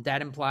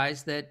 That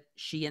implies that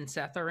she and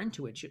Seth are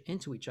into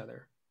each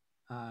other,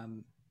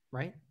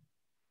 right?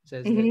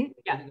 Says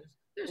that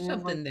there's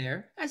something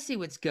there. I see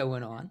what's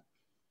going on.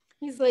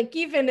 He's like,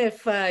 even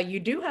if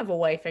you do have a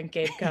wife and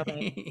kid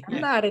coming,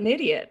 I'm not an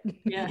idiot.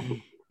 Yeah.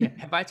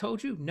 Have I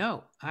told you?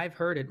 No, I've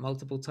heard it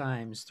multiple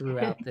times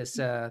throughout this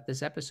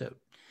episode.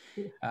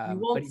 You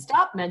won't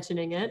stop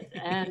mentioning it,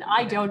 and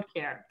I don't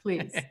care.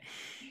 Please.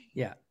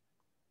 Yeah.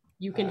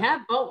 You can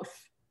have both.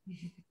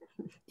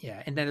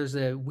 Yeah, and then there's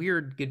a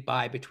weird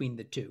goodbye between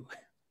the two.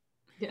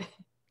 Yeah.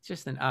 It's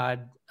just an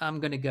odd, I'm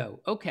going to go.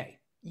 Okay,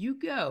 you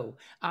go.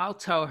 I'll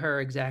tell her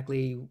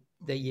exactly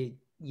that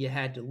you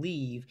had to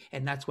leave,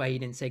 and that's why you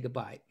didn't say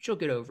goodbye. She'll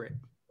get over it.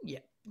 Yeah,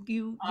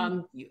 you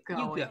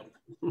go.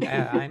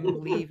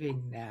 I'm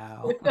leaving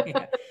now.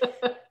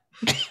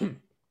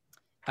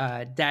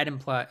 Dad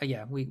implied,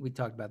 we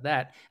talked about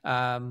that.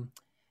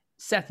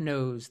 Seth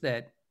knows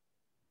that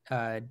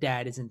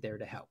Dad isn't there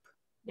to help.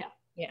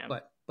 Yeah.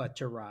 But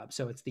to rob.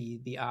 So it's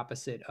the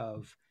opposite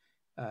of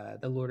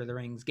the Lord of the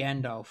Rings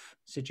Gandalf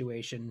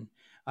situation.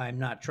 I'm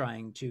not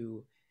trying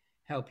to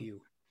help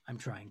you. I'm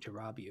trying to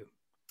rob you.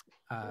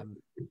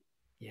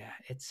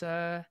 It's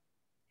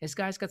this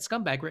guy's got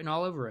scumbag written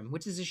all over him,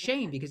 which is a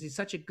shame because he's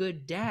such a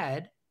good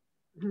dad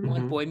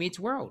on Boy Meets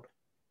World.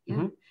 Yeah.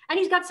 Mm-hmm. And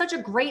he's got such a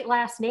great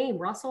last name,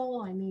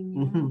 Russell. I mean,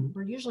 you know,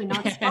 we're usually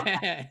not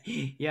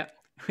scumbag. Yeah.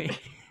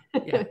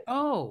 Yeah.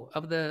 Oh,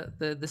 of the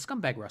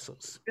scumbag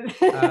Russells.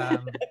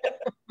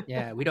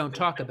 Yeah, we don't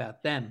talk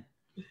about them.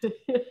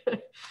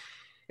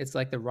 It's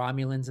like the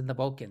Romulans and the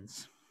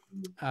Vulcans.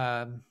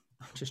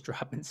 Just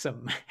dropping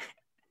some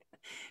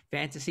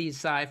fantasy,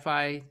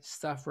 sci-fi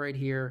stuff right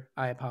here.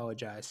 I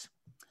apologize.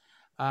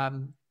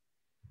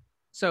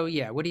 So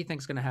yeah, what do you think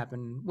is going to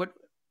happen? What,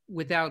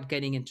 without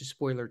getting into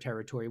spoiler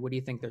territory, what do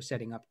you think they're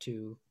setting up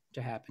to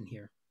happen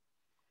here?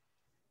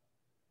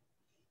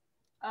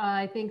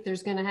 I think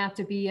there's going to have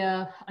to be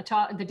a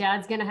talk. The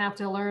dad's going to have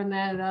to learn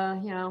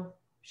that,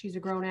 she's a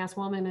grown ass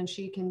woman and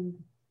she can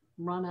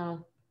run a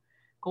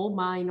gold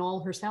mine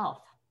all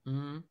herself.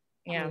 Mm-hmm.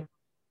 Yeah.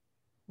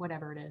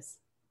 Whatever it is.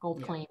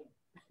 Gold claim.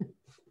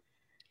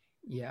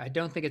 Yeah, I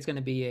don't think it's going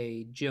to be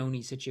a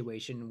Joni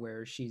situation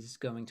where she's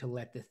going to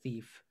let the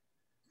thief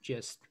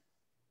just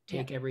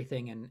take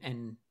everything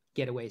and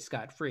get away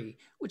scot-free,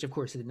 which of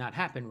course did not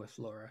happen with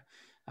Laura.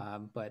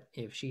 But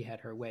if she had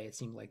her way, it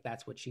seemed like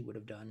that's what she would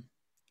have done.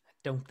 I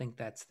don't think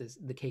that's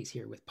the case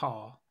here with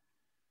Paul.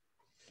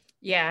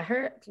 Yeah,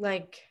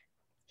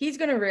 he's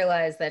going to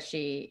realize that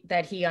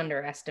he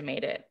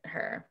underestimated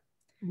her.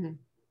 Mm-hmm.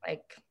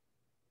 Like,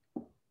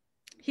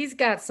 he's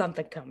got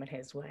something coming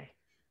his way.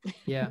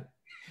 Yeah.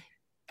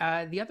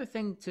 The other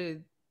thing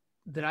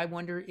that I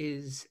wonder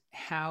is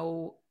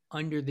how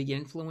under the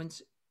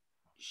influence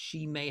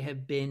she may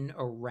have been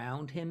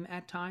around him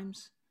at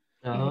times.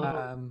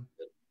 Yeah.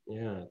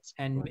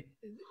 And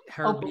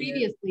her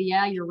previously,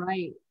 you're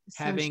right.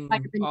 Having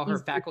all her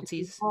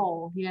faculties.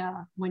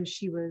 Yeah, when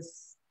she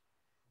was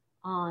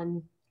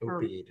on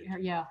her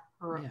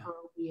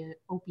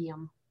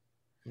opium.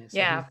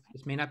 Yeah, so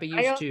this may not be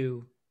used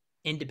to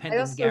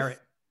independent Garrett.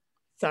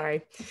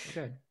 Sorry.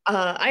 Good.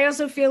 I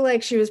also feel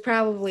like she was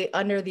probably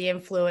under the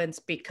influence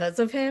because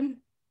of him.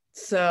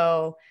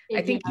 So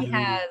I think he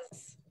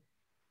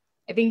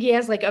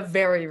has like a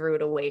very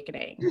rude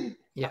awakening.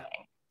 Yeah.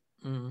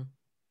 Mm-hmm.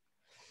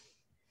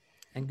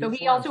 And so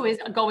he also is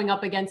going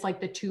up against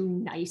like the two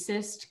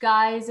nicest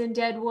guys in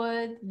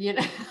Deadwood,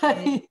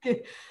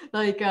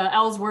 like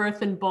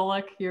Ellsworth and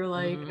Bullock. You're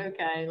like,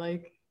 okay,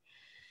 like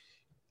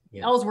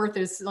Ellsworth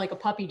is like a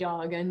puppy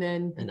dog, and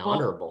then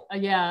honorable.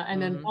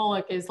 And then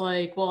Bullock is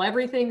like, well,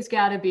 everything's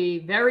got to be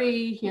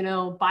very,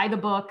 by the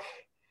book.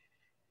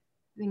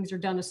 Things are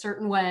done a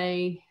certain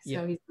way,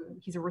 so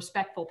he's a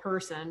respectful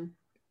person,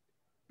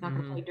 not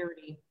gonna play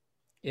dirty.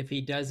 If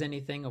he does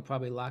anything, he'll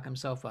probably lock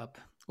himself up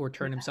or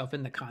turn himself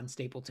into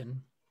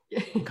Constapleton.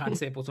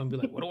 Constapleton will be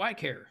like, what do I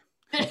care?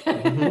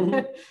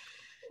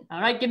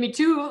 All right, give me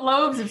 2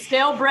 loaves of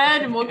stale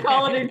bread and we'll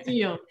call it a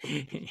deal.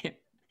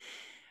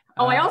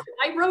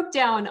 I wrote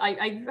down,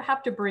 I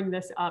have to bring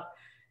this up.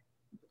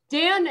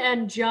 Dan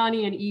and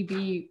Johnny and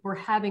EB were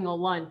having a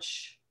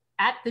lunch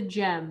at the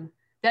Gem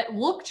that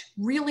looked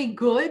really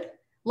good.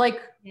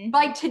 Like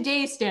by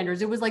today's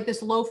standards, it was like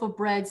this loaf of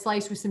bread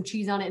sliced with some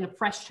cheese on it and a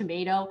fresh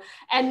tomato.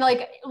 And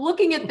like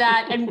looking at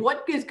that and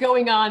what is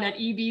going on at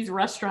EB's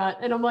restaurant.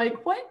 And I'm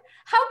like, what?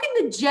 How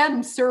can the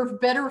Gem serve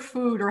better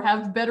food or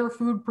have better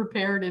food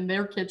prepared in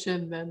their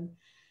kitchen than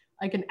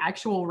like an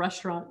actual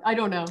restaurant? I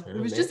don't know. It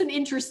was just an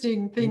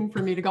interesting thing for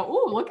me to go,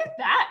 oh, look at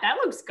that. That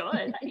looks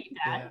good. I need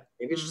that. Yeah.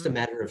 Maybe it's just a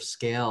matter of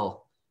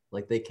scale.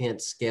 Like they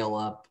can't scale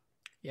up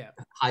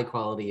high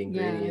quality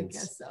ingredients I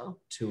guess so.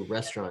 To a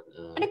restaurant.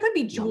 And it could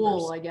be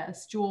Jewel, I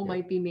guess. Jewel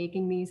might be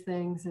making these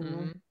things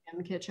in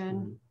the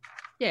kitchen.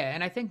 Yeah,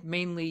 and I think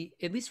mainly,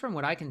 at least from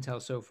what I can tell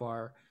so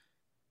far,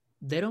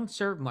 they don't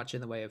serve much in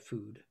the way of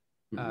food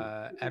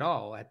at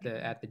all at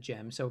the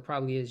Gem. So it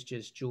probably is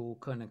just Jewel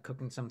kind of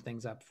cooking some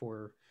things up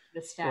for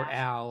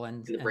Al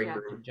and in the break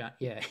room. John.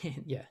 Yeah,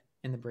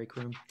 in the break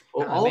room.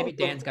 Well, maybe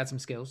Dan's got some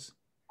skills.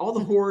 All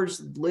the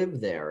whores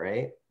live there,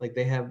 right? Like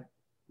they have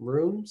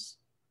rooms.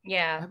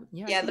 Yeah.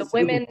 The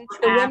women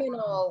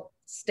all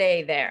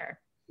stay there.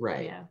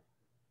 Right. Yeah.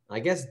 I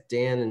guess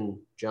Dan and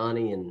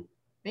Johnny and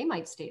they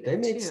might stay there.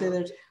 They may stay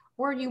there.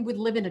 Or you would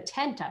live in a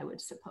tent, I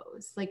would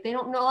suppose. Like they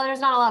don't know. There's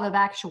not a lot of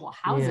actual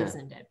houses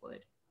in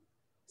Deadwood.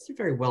 It's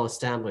very well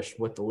established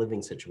what the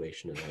living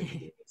situation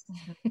is.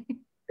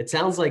 It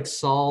sounds like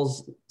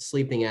Saul's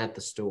sleeping at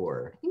the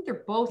store. I think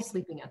they're both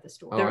sleeping at the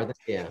store. Oh, are they?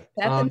 Yeah.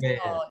 Saul,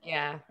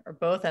 or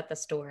both at the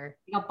store.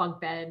 They got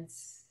bunk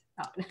beds.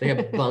 They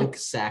have bunk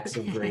sacks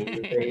of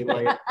grain that they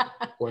like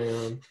play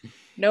on.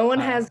 No one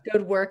has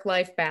good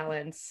work-life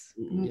balance.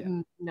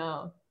 Yeah.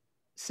 No.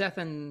 Seth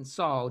and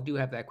Saul do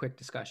have that quick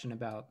discussion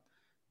about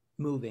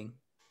moving.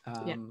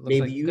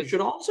 Maybe you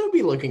should also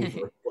be looking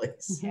for a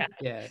place.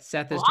 Yeah.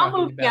 Seth is talking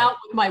I'll move about out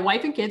with my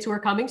wife and kids who are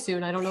coming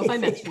soon. I don't know if I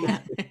mentioned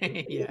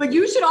that. But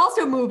you should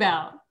also move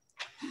out.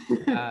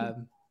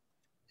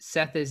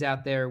 Seth is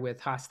out there with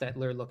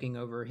Hostetler looking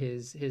over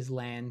his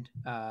land,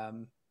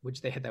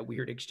 which they had that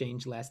weird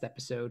exchange last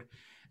episode.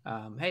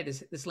 Hey,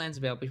 this land's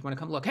available if you want to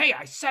come look. Hey,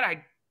 I said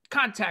I'd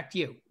contact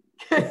you.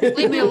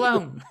 Leave me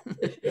alone.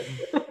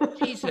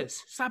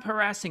 Jesus, stop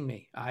harassing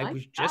me. I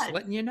was just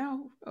letting you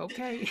know.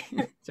 Okay.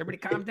 Everybody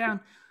calm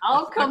down.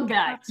 I'll come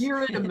back.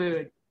 You're in a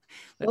mood.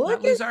 Let's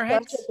not lose our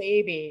heads. Such a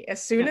baby.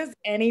 As soon as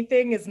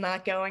anything is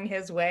not going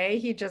his way,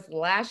 he just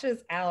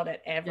lashes out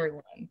at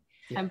everyone.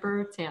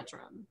 Temper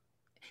tantrum.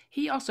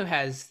 He also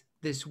has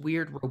this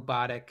weird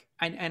robotic,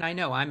 and I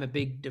know I'm a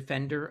big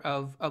defender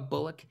of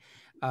Bullock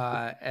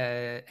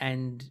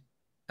and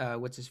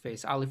what's his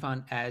face,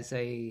 Oliphant, as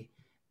a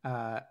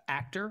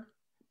actor,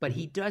 but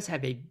he does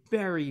have a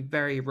very,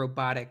 very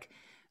robotic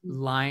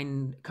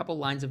couple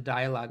lines of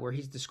dialogue where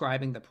he's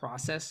describing the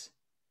process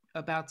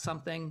about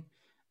something.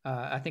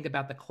 I think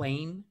about the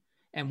claim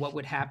and what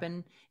would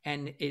happen,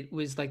 and it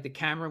was like the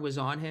camera was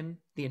on him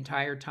the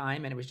entire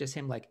time, and it was just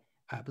him like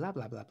blah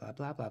blah blah blah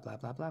blah blah blah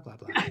blah blah blah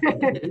blah.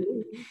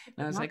 And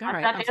I was like, all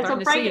right, I'm starting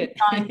to see it.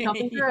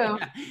 Yeah,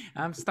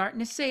 I'm starting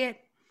to see it.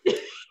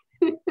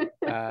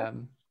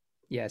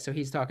 Yeah, so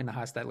he's talking to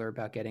Hostetler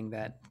about getting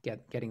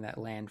that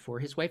land for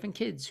his wife and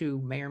kids,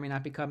 who may or may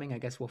not be coming. I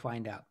guess we'll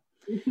find out.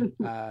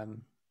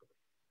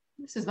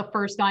 This is the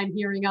first time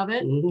hearing of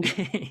it.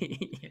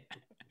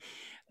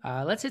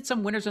 Yeah. Let's hit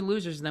some winners and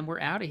losers, and then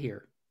we're out of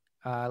here.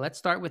 Let's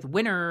start with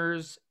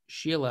winners.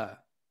 Sheila.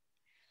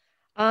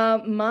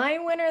 My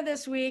winner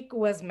this week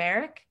was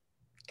Merrick,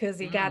 because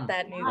he got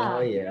that new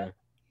toy.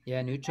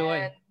 Yeah, new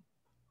toy. And,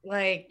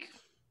 like,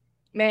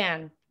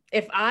 man,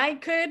 if I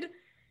could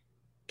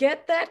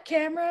get that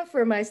camera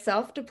for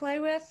myself to play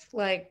with,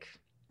 like,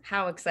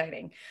 how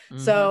exciting.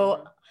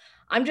 So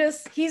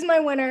he's my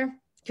winner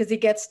because he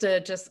gets to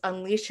just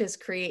unleash his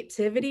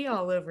creativity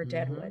all over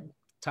Deadwood.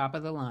 Top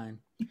of the line.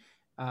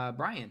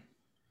 Brian.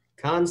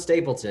 Con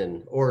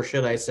Stapleton, or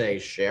should I say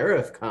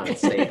Sheriff Con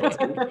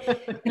Stapleton?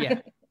 Yeah.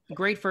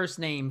 Great first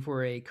name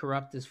for a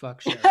corrupt as fuck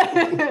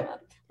sheriff.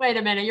 Wait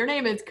a minute, your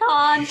name is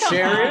Con.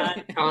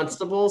 Sheriff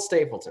Constable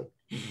Stapleton.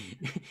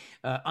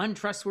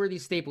 Untrustworthy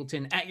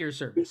Stapleton at your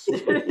service.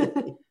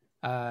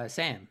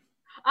 Sam.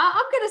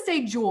 I'm going to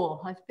say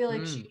Jewel. I feel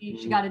like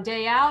she got a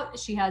day out.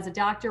 She has a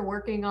doctor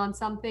working on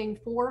something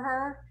for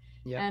her.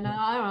 Yep. And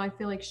I don't know, I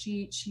feel like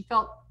she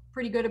felt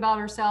pretty good about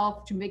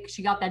herself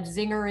she got that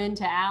zinger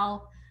into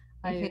Al.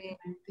 I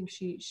think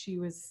she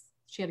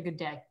had a good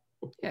day.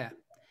 Yeah.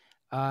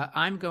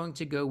 I'm going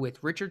to go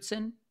with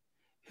Richardson,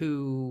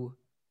 who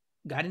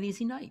got an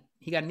easy night.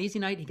 He got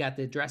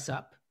the dress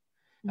up.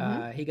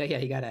 He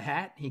got a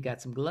hat. He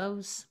got some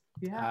gloves.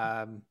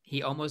 Yeah.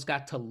 He almost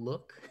got to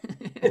look.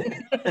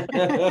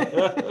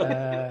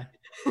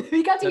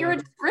 He got to hear a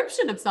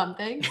description of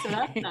something, so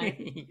that's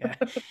nice. Yeah.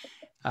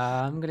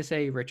 I'm going to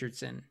say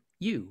Richardson.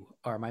 You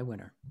are my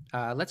winner.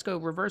 Let's go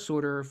reverse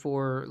order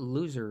for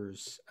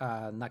losers,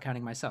 not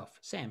counting myself.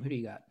 Sam, who do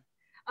you got?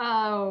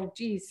 Oh,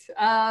 geez.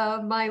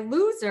 My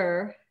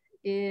loser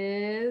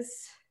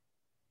is,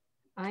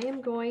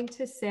 I'm going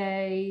to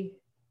say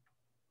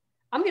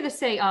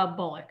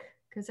Bullock,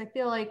 because I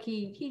feel like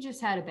he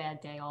just had a bad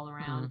day all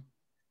around.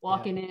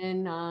 Walking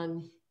in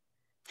on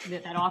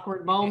that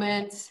awkward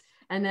moment,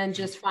 and then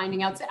just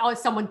finding out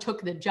someone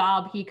took the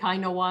job he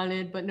kind of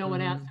wanted, but no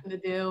one asked him to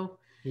do.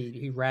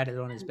 He ratted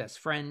on his best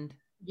friend.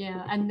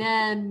 Yeah, and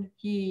then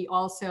he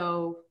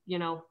also,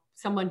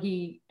 someone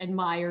he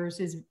admires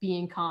is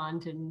being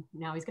conned, and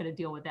now he's got to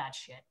deal with that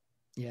shit.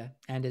 Yeah,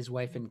 and his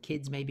wife and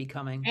kids may be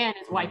coming. And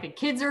his wife and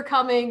kids are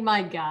coming.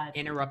 My God.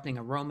 Interrupting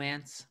a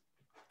romance.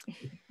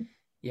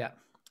 Yeah.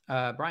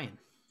 Brian.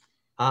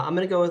 I'm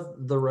going to go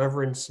with the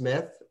Reverend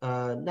Smith.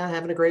 Not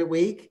having a great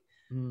week.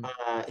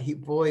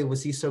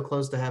 Was he so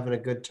close to having a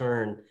good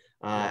turn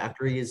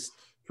after he's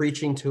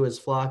preaching to his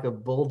flock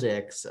of bull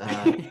dicks.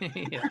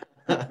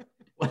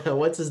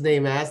 What's his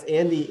name?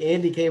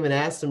 Andy came and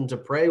asked him to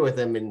pray with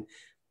him, and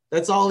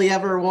that's all he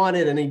ever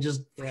wanted, and he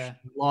just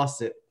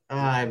lost it.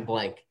 I'm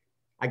blank.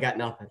 I got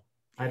nothing.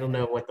 I don't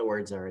know what the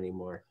words are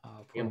anymore.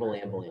 Amble.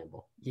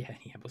 Yeah,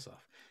 he ambles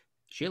off.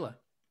 Sheila.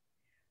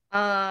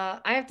 I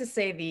have to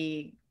say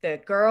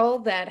the girl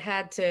that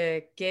had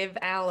to give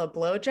Al a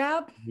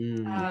blowjob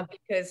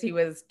because he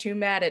was too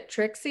mad at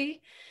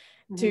Trixie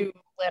to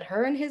let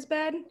her in his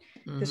bed,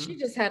 because she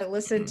just had to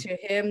listen to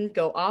him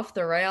go off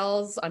the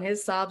rails on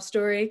his sob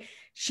story.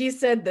 She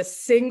said the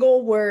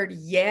single word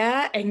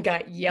 "yeah" and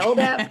got yelled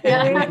at.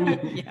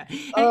 Yeah,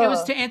 it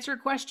was to answer a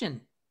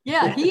question.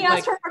 Yeah, he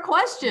asked her a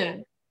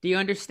question. Do you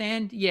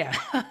understand? Yeah.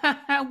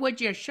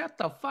 Would you shut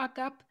the fuck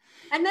up?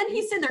 And then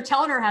he's sitting there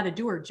telling her how to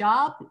do her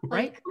job.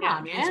 Right? Come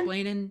on, man.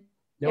 Explaining.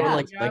 No one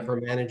likes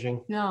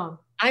micromanaging. No.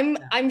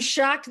 I'm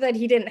shocked that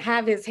he didn't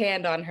have his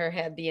hand on her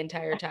head the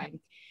entire time.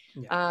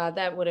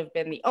 That would have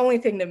been the only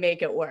thing to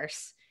make it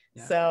worse.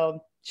 Yeah.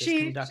 So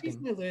she's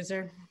my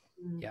loser.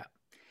 Yeah.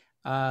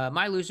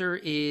 My loser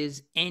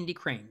is Andy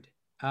Crane.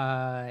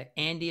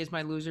 Andy is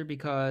my loser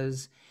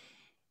because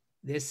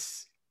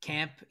this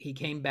camp, he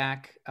came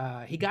back,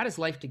 he got his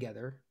life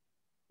together,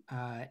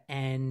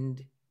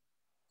 and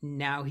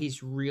now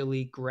he's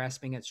really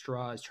grasping at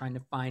straws, trying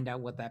to find out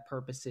what that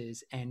purpose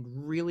is, and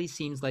really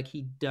seems like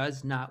he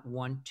does not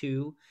want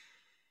to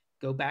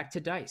go back to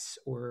Dice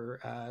or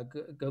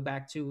go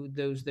back to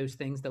those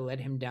things that led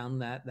him down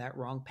that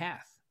wrong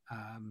path.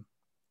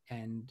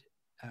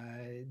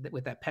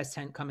 With that pest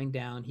tent coming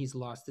down, he's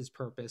lost his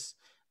purpose.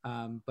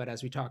 But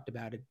as we talked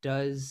about, it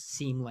does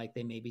seem like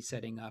they may be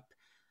setting up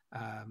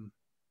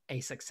a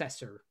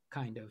successor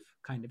kind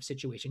of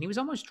situation. He was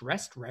almost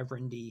dressed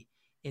reverendy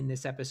in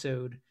this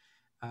episode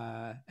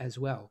as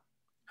well.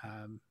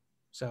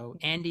 So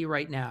Andy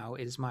right now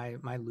is my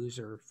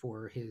loser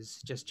for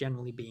his just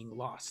generally being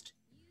lost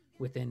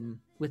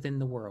within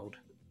the world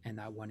and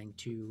not wanting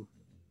to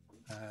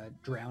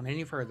drown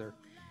any further.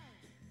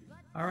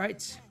 All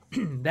right.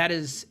 That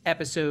is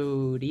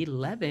episode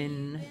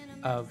 11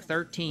 of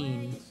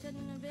 13.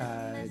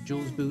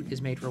 Jules' Boot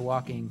is made for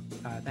walking.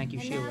 Thank you,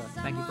 Sheila.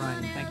 Thank you,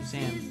 Brian. Thank you,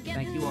 Sam.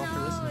 Thank you all for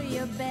listening.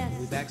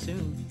 We'll be back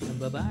soon.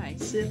 Bye-bye.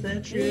 Sit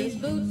that shit.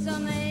 These boots are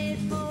made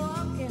for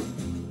walking,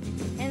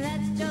 and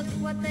that's just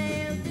what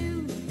they'll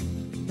do.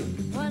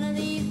 One of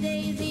these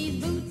days,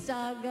 these boots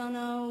are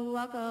gonna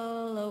walk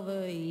all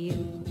over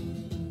you.